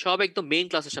প্লে, সব একদম মেইন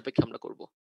ক্লাসের সাপেক্ষে আমরা করব।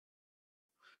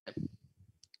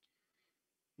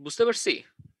 বুঝতে পারছি?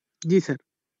 জি স্যার।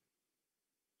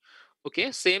 ওকে,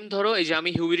 সেম ধরো এই যে আমি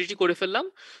হিউমিডিটি করে ফেললাম,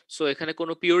 সো এখানে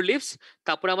কোনো পিওর লিভস,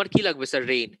 তারপর আমার কি লাগবে স্যার?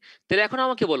 রেইন। তাহলে এখন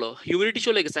আমাকে বলো, হিউমিডিটি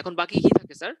চলে গেছে, এখন বাকি কি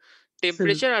থাকে স্যার?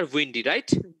 টেম্পারেচার আর উইন্ডি, রাইট?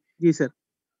 জি স্যার।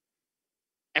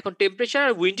 এখন টেম্পারেচার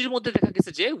আর উইন্ডির মধ্যে দেখা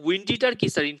গেছে যে উইন্ডিটার কি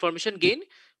স্যার ইনফরমেশন গেইন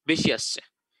বেশি আসছে।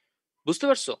 বুঝতে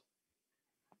পারছো?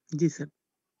 জি স্যার।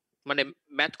 মানে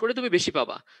ম্যাথ করে তুমি বেশি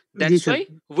পাবা, জি দ্যাটস স্যার। ওয়াই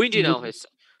উইন্ডি নেওয়া হয়েছে।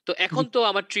 তো এখন তো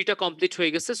আমার ট্রিটা কমপ্লিট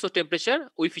হয়ে গেছে, সো টেম্পারেচার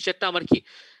ওই ফিচারটা আমার কি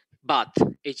বাদ।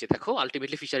 এই যে দেখো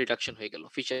আলটিমেটলি ফিচার রিডাকশন হয়ে গেল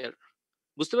ফিচার।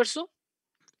 বুঝতে পারছো?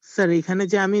 স্যার এখানে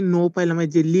যে আমি নো পাইলাম, এই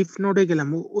যে লিফ নোডে গেলাম,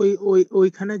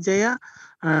 ওইখানে যাইয়া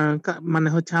মানে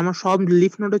হচ্ছে আমার সব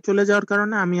লিফ নোডে চলে যাওয়ার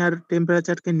কারণে আমি আর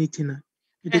টেম্পারেচারকে নিচ্ছি না,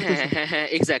 এটাই তো স্যার? হ্যাঁ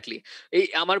এক্স্যাক্টলি। এই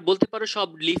আমার বলতে পারো সব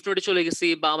লিফ নোডে চলে গেছি,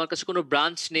 বা আমার কাছে কোনো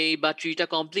ব্রাঞ্চ নেই, বা ট্রিটা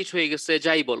কমপ্লিট হয়ে গেছে,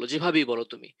 যাই বলো, যেভাবেই বলো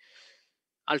তুমি,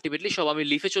 আলটিমেটলি সব আমি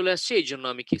লিফে চলে আসছি। এই জন্য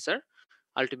আমি কি স্যার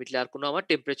আলটিমেটলি আর কোনো আমার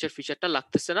টেম্পারেচার ফিচারটা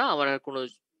লাগতেছে না, আমার আর কোনো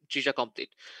ট্রিটা কমপ্লিট।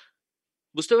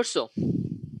 বুঝতে পারছো?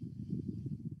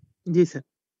 জি স্যার।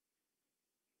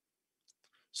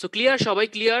 সো ক্লিয়ার, সবাই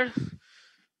ক্লিয়ার?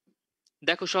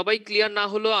 দেখো সবাই ক্লিয়ার না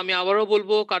হলো আমি আবারও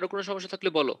বলবো, কারো কোনো সমস্যা থাকলে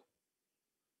বলো।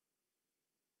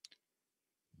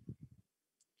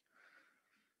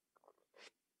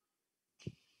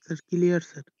 Sir clear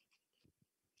sir.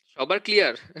 সবার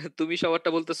ক্লিয়ার? তুমি সবারটা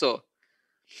বলতেছো?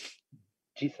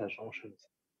 জি স্যার, সমস্যা নেই।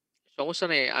 সমস্যা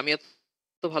নেই, আমি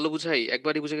এত ভালো বুঝাই,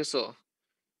 একবারই বুঝে গেছো?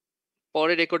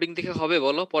 পরে রেকর্ডিং দেখে হবে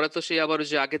বলো? পরে তো সেই আবার ওই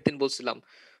যে আগের দিন বলছিলাম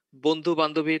বন্ধু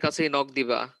বান্ধবীর কাছেই নক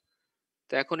দিবা,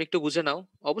 তো এখন একটু বুঝে নাও।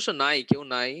 অবশ্য নাই, কেউ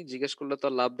নাই, জিজ্ঞেস করলে তো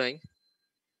আর লাভ নাই,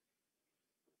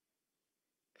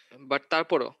 বাট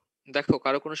তারপরও দেখো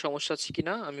কারো কোনো সমস্যা আছে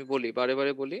কিনা আমি বলি, বারে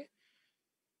বারে বলি।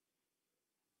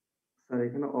 স্যার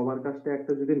এখানে ওভারকাস্টে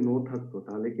একটা যদি নো থাকতো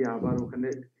তাহলে কি আবার ওখানে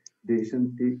ডিসিশন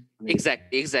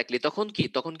এক্স্যাক্টলি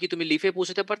তখন কি তুমি লিফে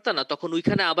পৌঁছাতে পারতা না? তখন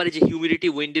ওইখানে আবার এই যে হিউমিডিটি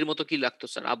উইন্ডের মতো কি লাগতো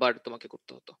স্যার, আবার তোমাকে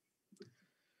করতে হতো।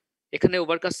 এখানে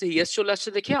ওভারকাস্টে ইয়েস চলে আসছে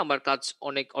দেখে আমার কাজ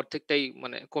অনেক অর্ধেকটাই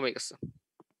মানে কমে গেছে।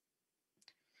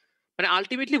 মানে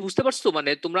আলটিমেটলি বুঝতে পারছো,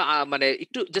 মানে তোমরা মানে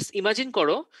একটু জাস্ট ইমাজিন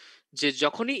করো যে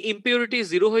যখনই ইম্পিউরিটি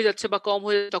জিরো হয়ে যাচ্ছে বা কম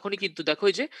হয়ে যাচ্ছে, তখনই কিন্তু দেখো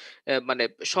যে মানে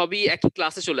সবই একই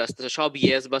ক্লাসে চলে আসতেছে, সব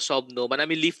ইয়েস বা সব নো, মানে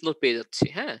আমি লিফ নোট পেয়ে যাচ্ছি।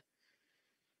 হ্যাঁ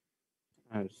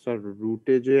আর স্যার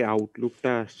রুটে যে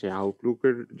আউটলুকটা আসছে,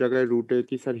 আউটলুকের জায়গায় রুটে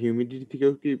কি স্যার হিউমিডিটি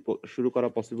থেকেও কি শুরু করা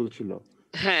পসিবল ছিল?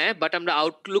 হ্যাঁ, বাট আমরা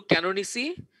আউটলুক কেন নিছি?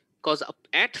 কজ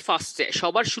এট ফার্স্টে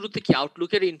সবার শুরুতে কি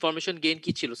আউটলুকের ইনফরমেশন গেইন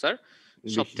কি ছিল স্যার?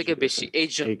 সব থেকে বেশি, এই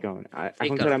এই কারণে এই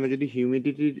এখন স্যার কারণে আমি যদি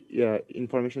হিউমিডিটির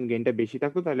ইনফরমেশন গেইনটা বেশি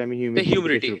থাকতো তাহলে আমি হিউমিডিটি থেকে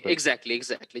হিউমিডিটি, শুরু করতাম। এক্স্যাক্টলি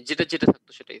যেটা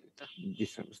থাকতো সেটাই দিতাম। জি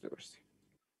স্যার, বুঝতে পারছি।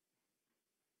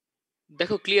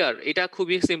 দেখো ক্লিয়ার, এটা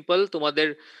খুবই সিম্পল তোমাদের,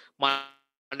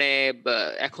 মানে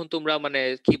এখন তোমরা মানে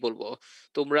কি বলবো,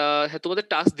 তোমরা হ্যাঁ তোমাদের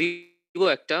টাস্ক দিব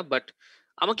একটা, বাট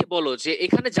আমাকে বলো যে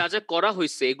এখানে যা যা করা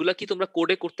হয়েছে এগুলা কি তোমরা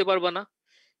কোডে করতে পারবা না?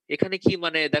 এখানে কি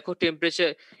মানে দেখো টেম্পারেচার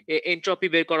এন্ট্রপি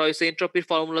বের করা হয়েছে, এন্ট্রপির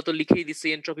ফর্মুলা তো লিখেই দিছি,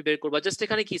 এন্ট্রপি বের করবা জাস্ট।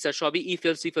 এখানে কি স্যার সবই ইফ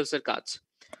এলস এর কাজ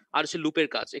আর হচ্ছে লুপের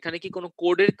কাজ। এখানে কি কোনো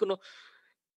কোডের কোনো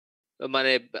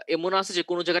মানে এমন আছে যে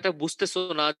কোনো জায়গাটা বুঝতেছো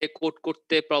না যে কোড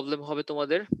করতে প্রবলেম হবে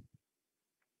তোমাদের?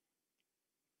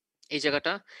 এই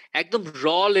জায়গাটা একদম র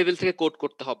লেভেল থেকে কোড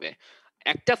করতে হবে।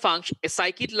 একটা ফাংশন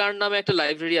সাইকিট লার্ন নামে একটা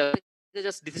লাইব্রেরি আছে,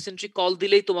 জাস্ট ডিসিশন ট্রি কল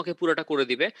দিলেই তোমাকে পুরোটা করে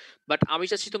দিবে। বাট আমি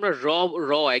চাচ্ছি তোমরা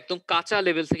র একদম কাঁচা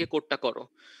লেভেল থেকে কোডটা করো,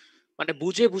 মানে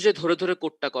বুঝে বুঝে ধরে ধরে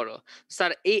কোডটা করো।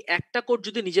 স্যার এই একটা কোড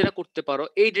যদি নিজেরা করতে পারো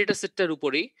এই ডেটা সেটটার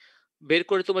উপরেই বের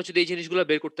করে, তোমরা যদি এই জিনিসগুলো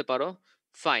বের করতে পারো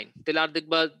ফাইন, তাহলে আর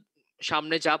দেখবা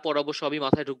সামনে যা পড়াবো সবই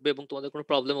মাথায় ঢুকবে এবং তোমাদের কোনো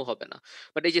প্রবলেমও হবে না।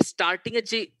 বাট এই যে স্টার্টিং এর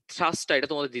যে ট্রাস্টটা এটা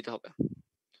তোমাদের দিতে হবে।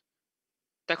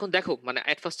 এখন দেখো মানে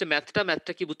এট ফার্স্টে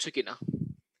ম্যাথটা কি বুঝছো কিনা?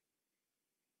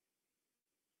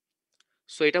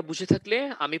 সো এটা বুঝে থাকলে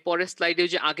আমি পরের স্লাইডে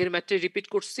যে আগের ম্যাথটা রিপিট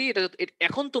করছি, এটা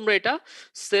এখন তোমরা এটা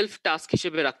সেলফ টাস্ক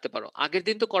হিসেবে রাখতে পারো। আগের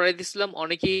দিন তো করাই দিছিলাম,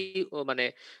 অনেকেই মানে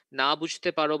না বুঝতে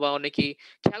পারো বা অনেকেই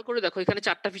খেয়াল করে দেখো এখানে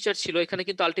 4টা ফিচার ছিল, এখানে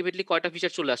কিন্তু আলটিমেটলি কয়টা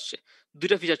ফিচার চলে আসছে?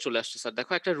 2টা ফিচার চলে আসছে স্যার।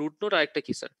 দেখো একটা রুট নোড আর একটা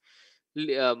কি স্যার,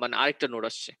 মানে আরেকটা নোড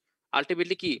আসছে।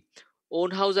 আলটিমেটলি কি on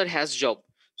house R has job.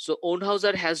 So on house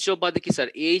R has job বাদে কি স্যার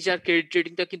এইজ আর ক্রেডিট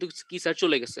রেটিংটা কিন্তু কি স্যার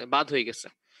চলে গেছে, বাদ হয়ে গেছে।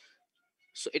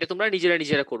 সো এটা তোমরা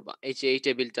নিজেরা করবা, এই যে এই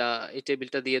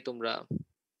টেবিলটা দিয়ে তোমরা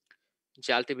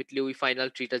যে আলটিমেটলি ওই ফাইনাল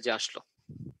ট্রিটা যে আসলো।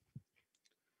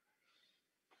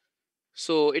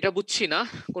 সো এটা বুঝছি না,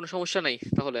 কোনো সমস্যা নাই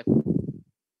তাহলে।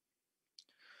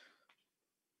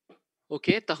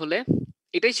 ওকে, তাহলে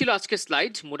এটাই ছিল আজকের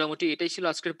স্লাইড, মোটামুটি এটাই ছিল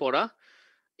আজকের পড়া।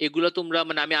 এগুলো তোমরা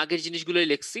মানে আমি আগের জিনিসগুলোই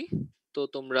লিখছি, তো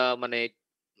তোমরা মানে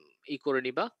ই করে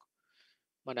নিবা,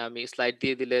 মানে আমি স্লাইড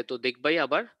দিয়ে দিলে তো দেখবাই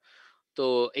আবার। তো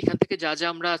এখান থেকে যা যা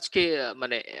আমরা আজকে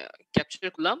মানে ক্যাপচার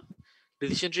করলাম,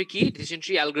 ডিসিশন ট্রি কি, ডিসিশন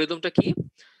ট্রি অ্যালগরিদমটা কি,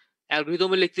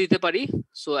 অ্যালগরিদমে লিখতে দিতে পারি।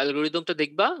 সো অ্যালগরিদমটা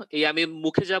দেখবা, এই আমি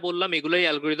মুখে যা বললাম এগুলোই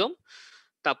অ্যালগরিদম।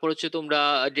 তারপর হচ্ছে তোমরা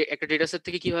একটা ডেটা সেট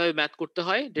থেকে কিভাবে ম্যাথ করতে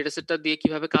হয়, ডেটা সেটটা দিয়ে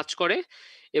কিভাবে কাজ করে,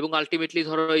 এবং আলটিমেটলি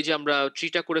ধরো এই যে আমরা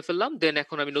ট্রিটা করে ফেললাম, দেন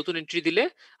এখন আমি নতুন এন্ট্রি দিলে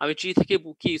আমি ট্রি থেকে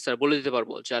কি স্যার বলে দিতে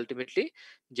পারবো যে আলটিমেটলি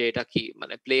যে এটা কি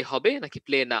মানে প্লে হবে নাকি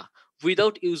প্লে না,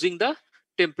 without using the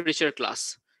temperature class.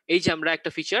 এই যে আমরা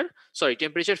একটা feature, sorry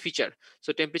temperature feature, so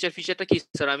temperature ফিচারটা কি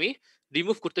স্যার আমি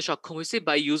রিমুভ করতে সক্ষম হয়েছি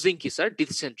বাই ইউজিং কি স্যার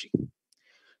ডিসিশন ট্রি।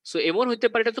 সো এমন হইতে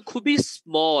পারে এটা তো খুবই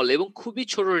স্মল এবং খুবই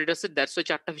ছোট ডেটা সেট, দ্যাটস ওয়াই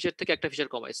 4টা ফিচার থেকে একটা ফিচার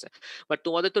কমাইছে। বাট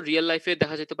তোমাদের তো রিয়েল লাইফে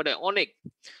দেখা যেতে পারে অনেক,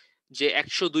 যে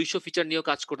 100-200 ফিচার নিয়েও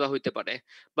কাজ করা হইতে পারে,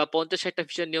 বা 50-60টা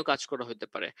ফিচার নিয়েও কাজ করা হইতে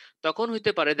পারে। তখন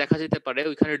হইতে পারে দেখা যেতে পারে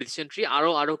ওইখানে ডিসিশন ট্রি আরো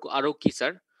আরো আরো কি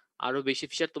স্যার আরো বেশি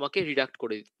ফিচার তোমাকে রিডাক্ট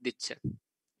করে দিচ্ছে।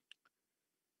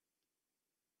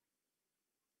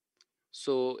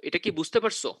 সো এটা কি বুঝতে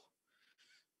পারছো?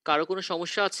 কারো কোনো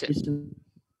সমস্যা আছে?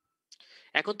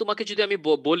 এখন তোমাকে যদি আমি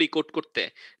বলি কোড করতে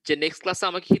যে নেক্সট ক্লাসে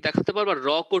আমাকে কি দেখাতে পারবা র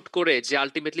কোড করে যে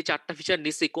আলটিমেটলি 4টা ফিচার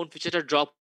নিছি কোন ফিচারটা ড্রপ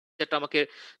সেটা আমাকে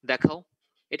দেখাও,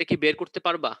 এটা কি বের করতে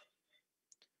পারবা?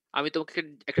 আমি তোমাকে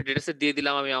একটা ডেটা সেট দিয়ে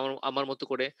দিলাম, আমি আমার মতো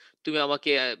করে, তুমি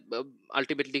আমাকে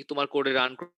আলটিমেটলি তোমার কোডে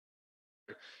রান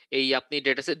এই আপনি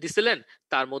ডেটা সেট দিছিলেন,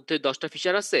 তার মধ্যে 10টা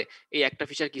ফিচার আছে, এই একটা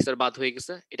ফিচার কি স্যার বাদ হয়ে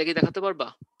গেছে, এটা কি দেখাতে পারবা?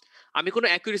 আমি কোনো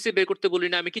অ্যাকুরেসি বের করতে বলি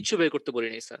না, আমি কিচ্ছু বের করতে বলি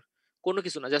নাই স্যার, কোনো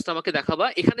কিছু না, জাস্ট আমাকে দেখাবা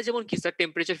এখানে যেমন কি স্যার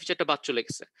টেম্পারেচার ফিচারটা বাদ চলে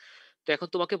গেছে। তো এখন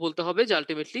তোমাকে বলতে হবে যে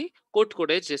আলটিমেটলি কোড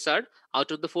করে যে sir out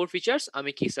of the 4 features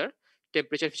আমি কি স্যার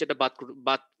টেম্পারেচার ফিচারটা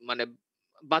বাদ মানে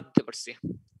বাদ দিতে পারছি।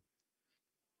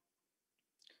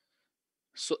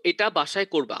 সো এটা বাসায়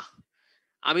করবা।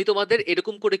 আমি তোমাদের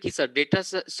এরকম করে কি স্যার ডেটা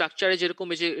স্ট্রাকচারে যেরকম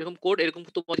এই যে এরকম কোড এরকম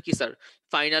তোমাদের কি স্যার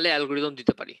ফাইনালে অ্যালগরিদম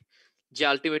দিতে পারি যে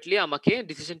আলটিমেটলি আমাকে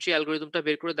ডিসিশন ট্রি অ্যালগরিদমটা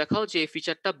বের করে দেখাও যে এই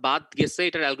ফিচারটা বাদ গেছে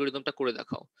এটার অ্যালগরিদমটা করে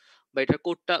দেখাও, বা এটার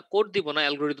কোড দিব না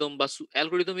অ্যালগরিদম বা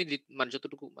অ্যালগরিদমই মানে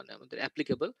যতটুকু মানে আমাদের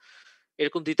অ্যাপ্লিকেবল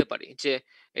এরকম দিতে পারি যে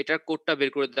এটার কোডটা বের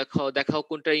করে দেখাও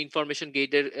কোনটা ইনফরমেশন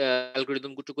গেটের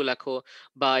অ্যালগরিদম গুটুকু লেখো,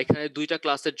 বা এখানে দুইটা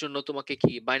ক্লাসের জন্য তোমাকে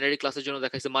কি বাইনারি ক্লাসের জন্য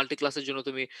দেখাইছে মাল্টি ক্লাসের জন্য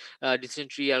তুমি ডিসিশন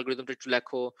ট্রি অ্যালগরিদমটা একটু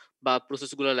লেখো বা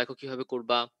প্রসেসগুলো লেখো কিভাবে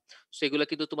করবা, সেগুলো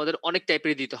কিন্তু তোমাদের অনেক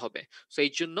টাইপের দিতে হবে। সো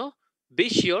এই জন্য বি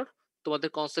শিওর তোমাদের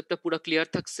কনসেপ্টটা পুরো ক্লিয়ার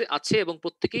আছে এবং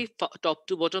প্রত্যেকেই টপ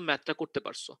টু বটম ম্যাথটা করতে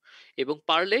পারছো, এবং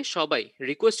পারলে সবাই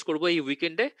রিকোয়েস্ট করবো এই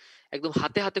উইকেন্ডে একদম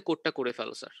হাতে হাতে কোডটা করে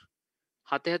ফেলো স্যার,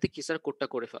 হাতে হাতে কি স্যার কোডটা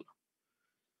করে ফেলো।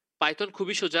 পাইথন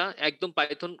খুবই সোজা, একদম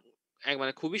পাইথন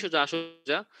মানে খুবই সোজা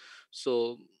সোজা, সো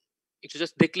একটু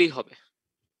জাস্ট দেখলেই হবে।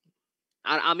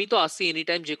 আর আমি তো আসি এনি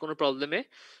টাইম, যে কোনো প্রবলেমে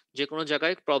যে কোনো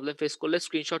জায়গায় প্রবলেম ফেস করলে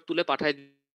স্ক্রিনশট তুলে পাঠাই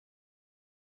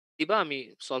দিবা, আমি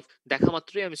সলভ দেখা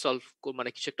মাত্রই আমি সলভ মানে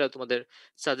কিছু একটা তোমাদের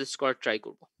সাজেস্ট করার ট্রাই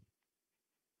করব।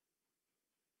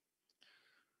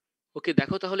 ওকে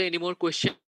দেখো তাহলে এনি মোর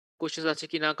কোশ্চেন আছে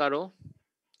কি না কারো,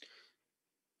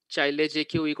 চাইলে যে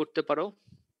কেউ করতে পারো।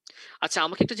 আচ্ছা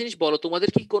আমাকে একটা জিনিস বলো, তোমাদের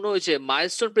কি কোনো ওই যে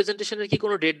মাইলস্টোন প্রেজেন্টেশনের কি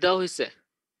কোনো ডেট দেওয়া হয়েছে?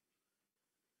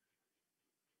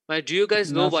 মানে ডু ইউ গাইস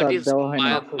নো না হোয়াট স্যার ইজ দেওয়া হয়নি।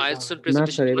 মাইলস্টোন না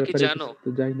প্রেজেন্টেশন স্যার, এই তোমরা কি ব্যাপারে জানো?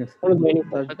 কিছু জানি না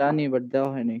স্যার। স্যার জানি বাট দেওয়া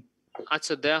হয়নি।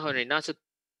 আচ্ছা দেওয়া হয়নি না, আচ্ছা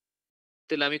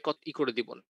তাহলে আমি করে দিব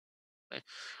না।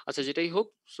 আচ্ছা যেটাই হোক,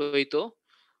 সো এই তো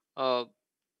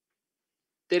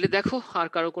তাহলে দেখো আর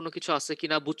কারো কোনো কিছু আছে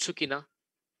কিনা, বুঝছো কিনা।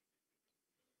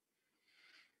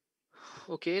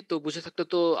 ওকে তো বুঝে থাকলে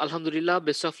তো আলহামদুলিল্লাহ,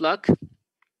 বেস্ট অফ লাক।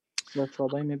 স্যার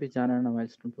সবাই মেবি জানে না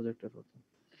মাইলস্টোন প্রজেক্টের কথা।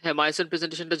 হ্যাঁ মাইলস্টোন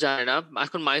প্রেজেন্টেশনটা জানে না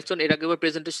এখন, মাইলস্টোন এর আগেবার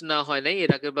প্রেজেন্টেশন নেওয়া হয় নাই,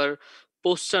 এর আগেবার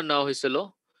পোস্টার নেওয়া হয়েছিল,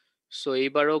 সো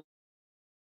এইবারও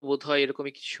বোধহয়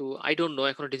এরকমই কিছু, আই ডোন্ট নো,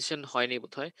 এখনো ডিসিশন হয়নি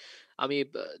বোধহয়। আমি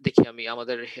দেখি, আমি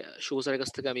আমাদের শুভ স্যারের কাছ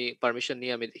থেকে আমি পারমিশন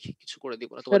নিয়ে আমি দেখি কিছু করে দিব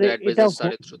না তোমাদের অ্যাডভাইজার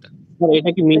স্যারের থ্রুতে। স্যার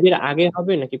এটা কি মিডের আগে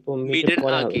হবে নাকি মিডের মিডের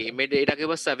পরে হবে? আগে, এর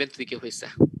আগেবার 7th উইকে হয়েছে,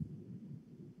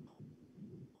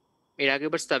 এর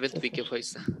আগেবার 7th উইকে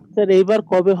হয়েছে। স্যার এইবার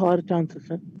কবে হওয়ার চান্স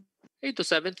আছে? এই তো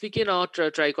 7th উইকে নেওয়া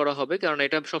ট্রাই করা হবে, কারণ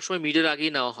এটা সবসময় মিডের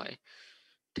আগেই নেওয়া হয়,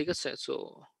 ঠিক আছে। সো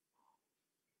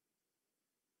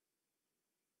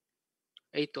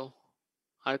এই তো,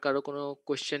 আর কারো কোনো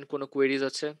কোশ্চেন কোনো কোয়েরিজ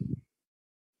আছে?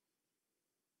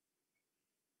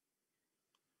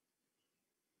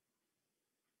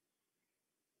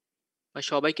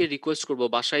 সবাইকে রিকোয়েস্ট করবো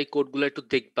বাসায় কোডগুলো একটু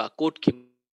দেখবা, কোড কি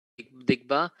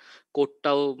দেখবা,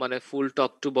 কোডটাও মানে ফুল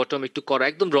টপ টু বটম একটু করা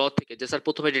একদম র থেকে, যে স্যার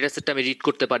প্রথমে ডেটা সেটটা আমি রিড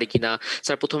করতে পারি কিনা,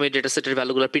 স্যার প্রথমে ডেটা সেটের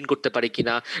ভ্যালুগুলো প্রিন্ট করতে পারি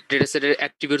কিনা, ডেটা সেটের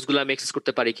অ্যাট্রিবিউটস গুলো আমি অ্যাক্সেস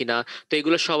করতে পারি কিনা, তো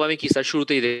এগুলো সব আমি কি স্যার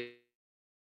শুরুতেই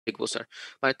দেখবো স্যার।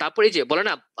 মানে তারপরে যে বলে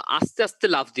না আস্তে আস্তে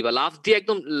লাভ দিবা, লাভ দিয়ে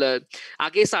একদম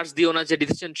আগে সার্চ দিও না যে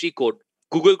ডিসিশন ট্রি কোড,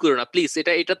 গুগল করো না প্লিজ,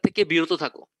 এটার থেকে বিরত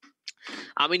থাকো।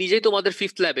 আমি নিজেই তোমাদের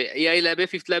এআই ল্যাবে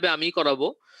ফিফথ ল্যাবে আমি করাবো,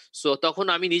 সো তখন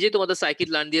আমি নিজেই তোমাদের সাইকিট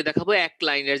লার্ন দিয়ে দেখাবো এক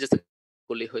লাইনের যে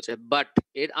করলেই হয়ে যায়, বাট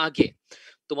এর আগে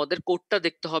তোমাদের কোডটা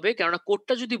দেখতে হবে, কেননা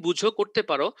কোডটা যদি বুঝো করতে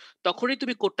পারো তখনই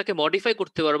তুমি কোডটাকে মডিফাই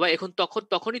করতে পারবা,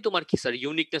 তখনই তোমার কি স্যার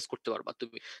ইউনিকনেস করতে পারবা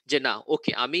তুমি, যে না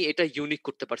ওকে আমি এটা ইউনিক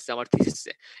করতে পারছি আমার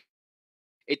থিসিসে,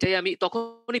 এটাই আমি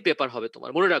তখনই পেপার হবে তোমার,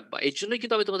 মনে রাখবা। এই জন্যই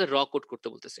কিন্তু আমি তোমাদের র কোড করতে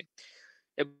বলতেছি,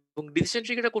 এবং ডিসিশন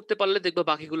ট্রি এটা করতে পারলে দেখবা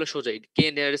বাকিগুলো সোজাই, কে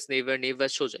নিয়ারেস্ট নেইবার নেইবার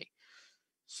সোজাই।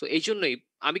 সো এই জন্যই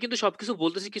আমি কিন্তু সবকিছু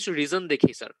বলতেছি কিছু রিজন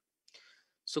দেখি স্যার।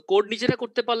 সো কোড নিজেরা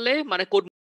করতে পারলে মানে কোড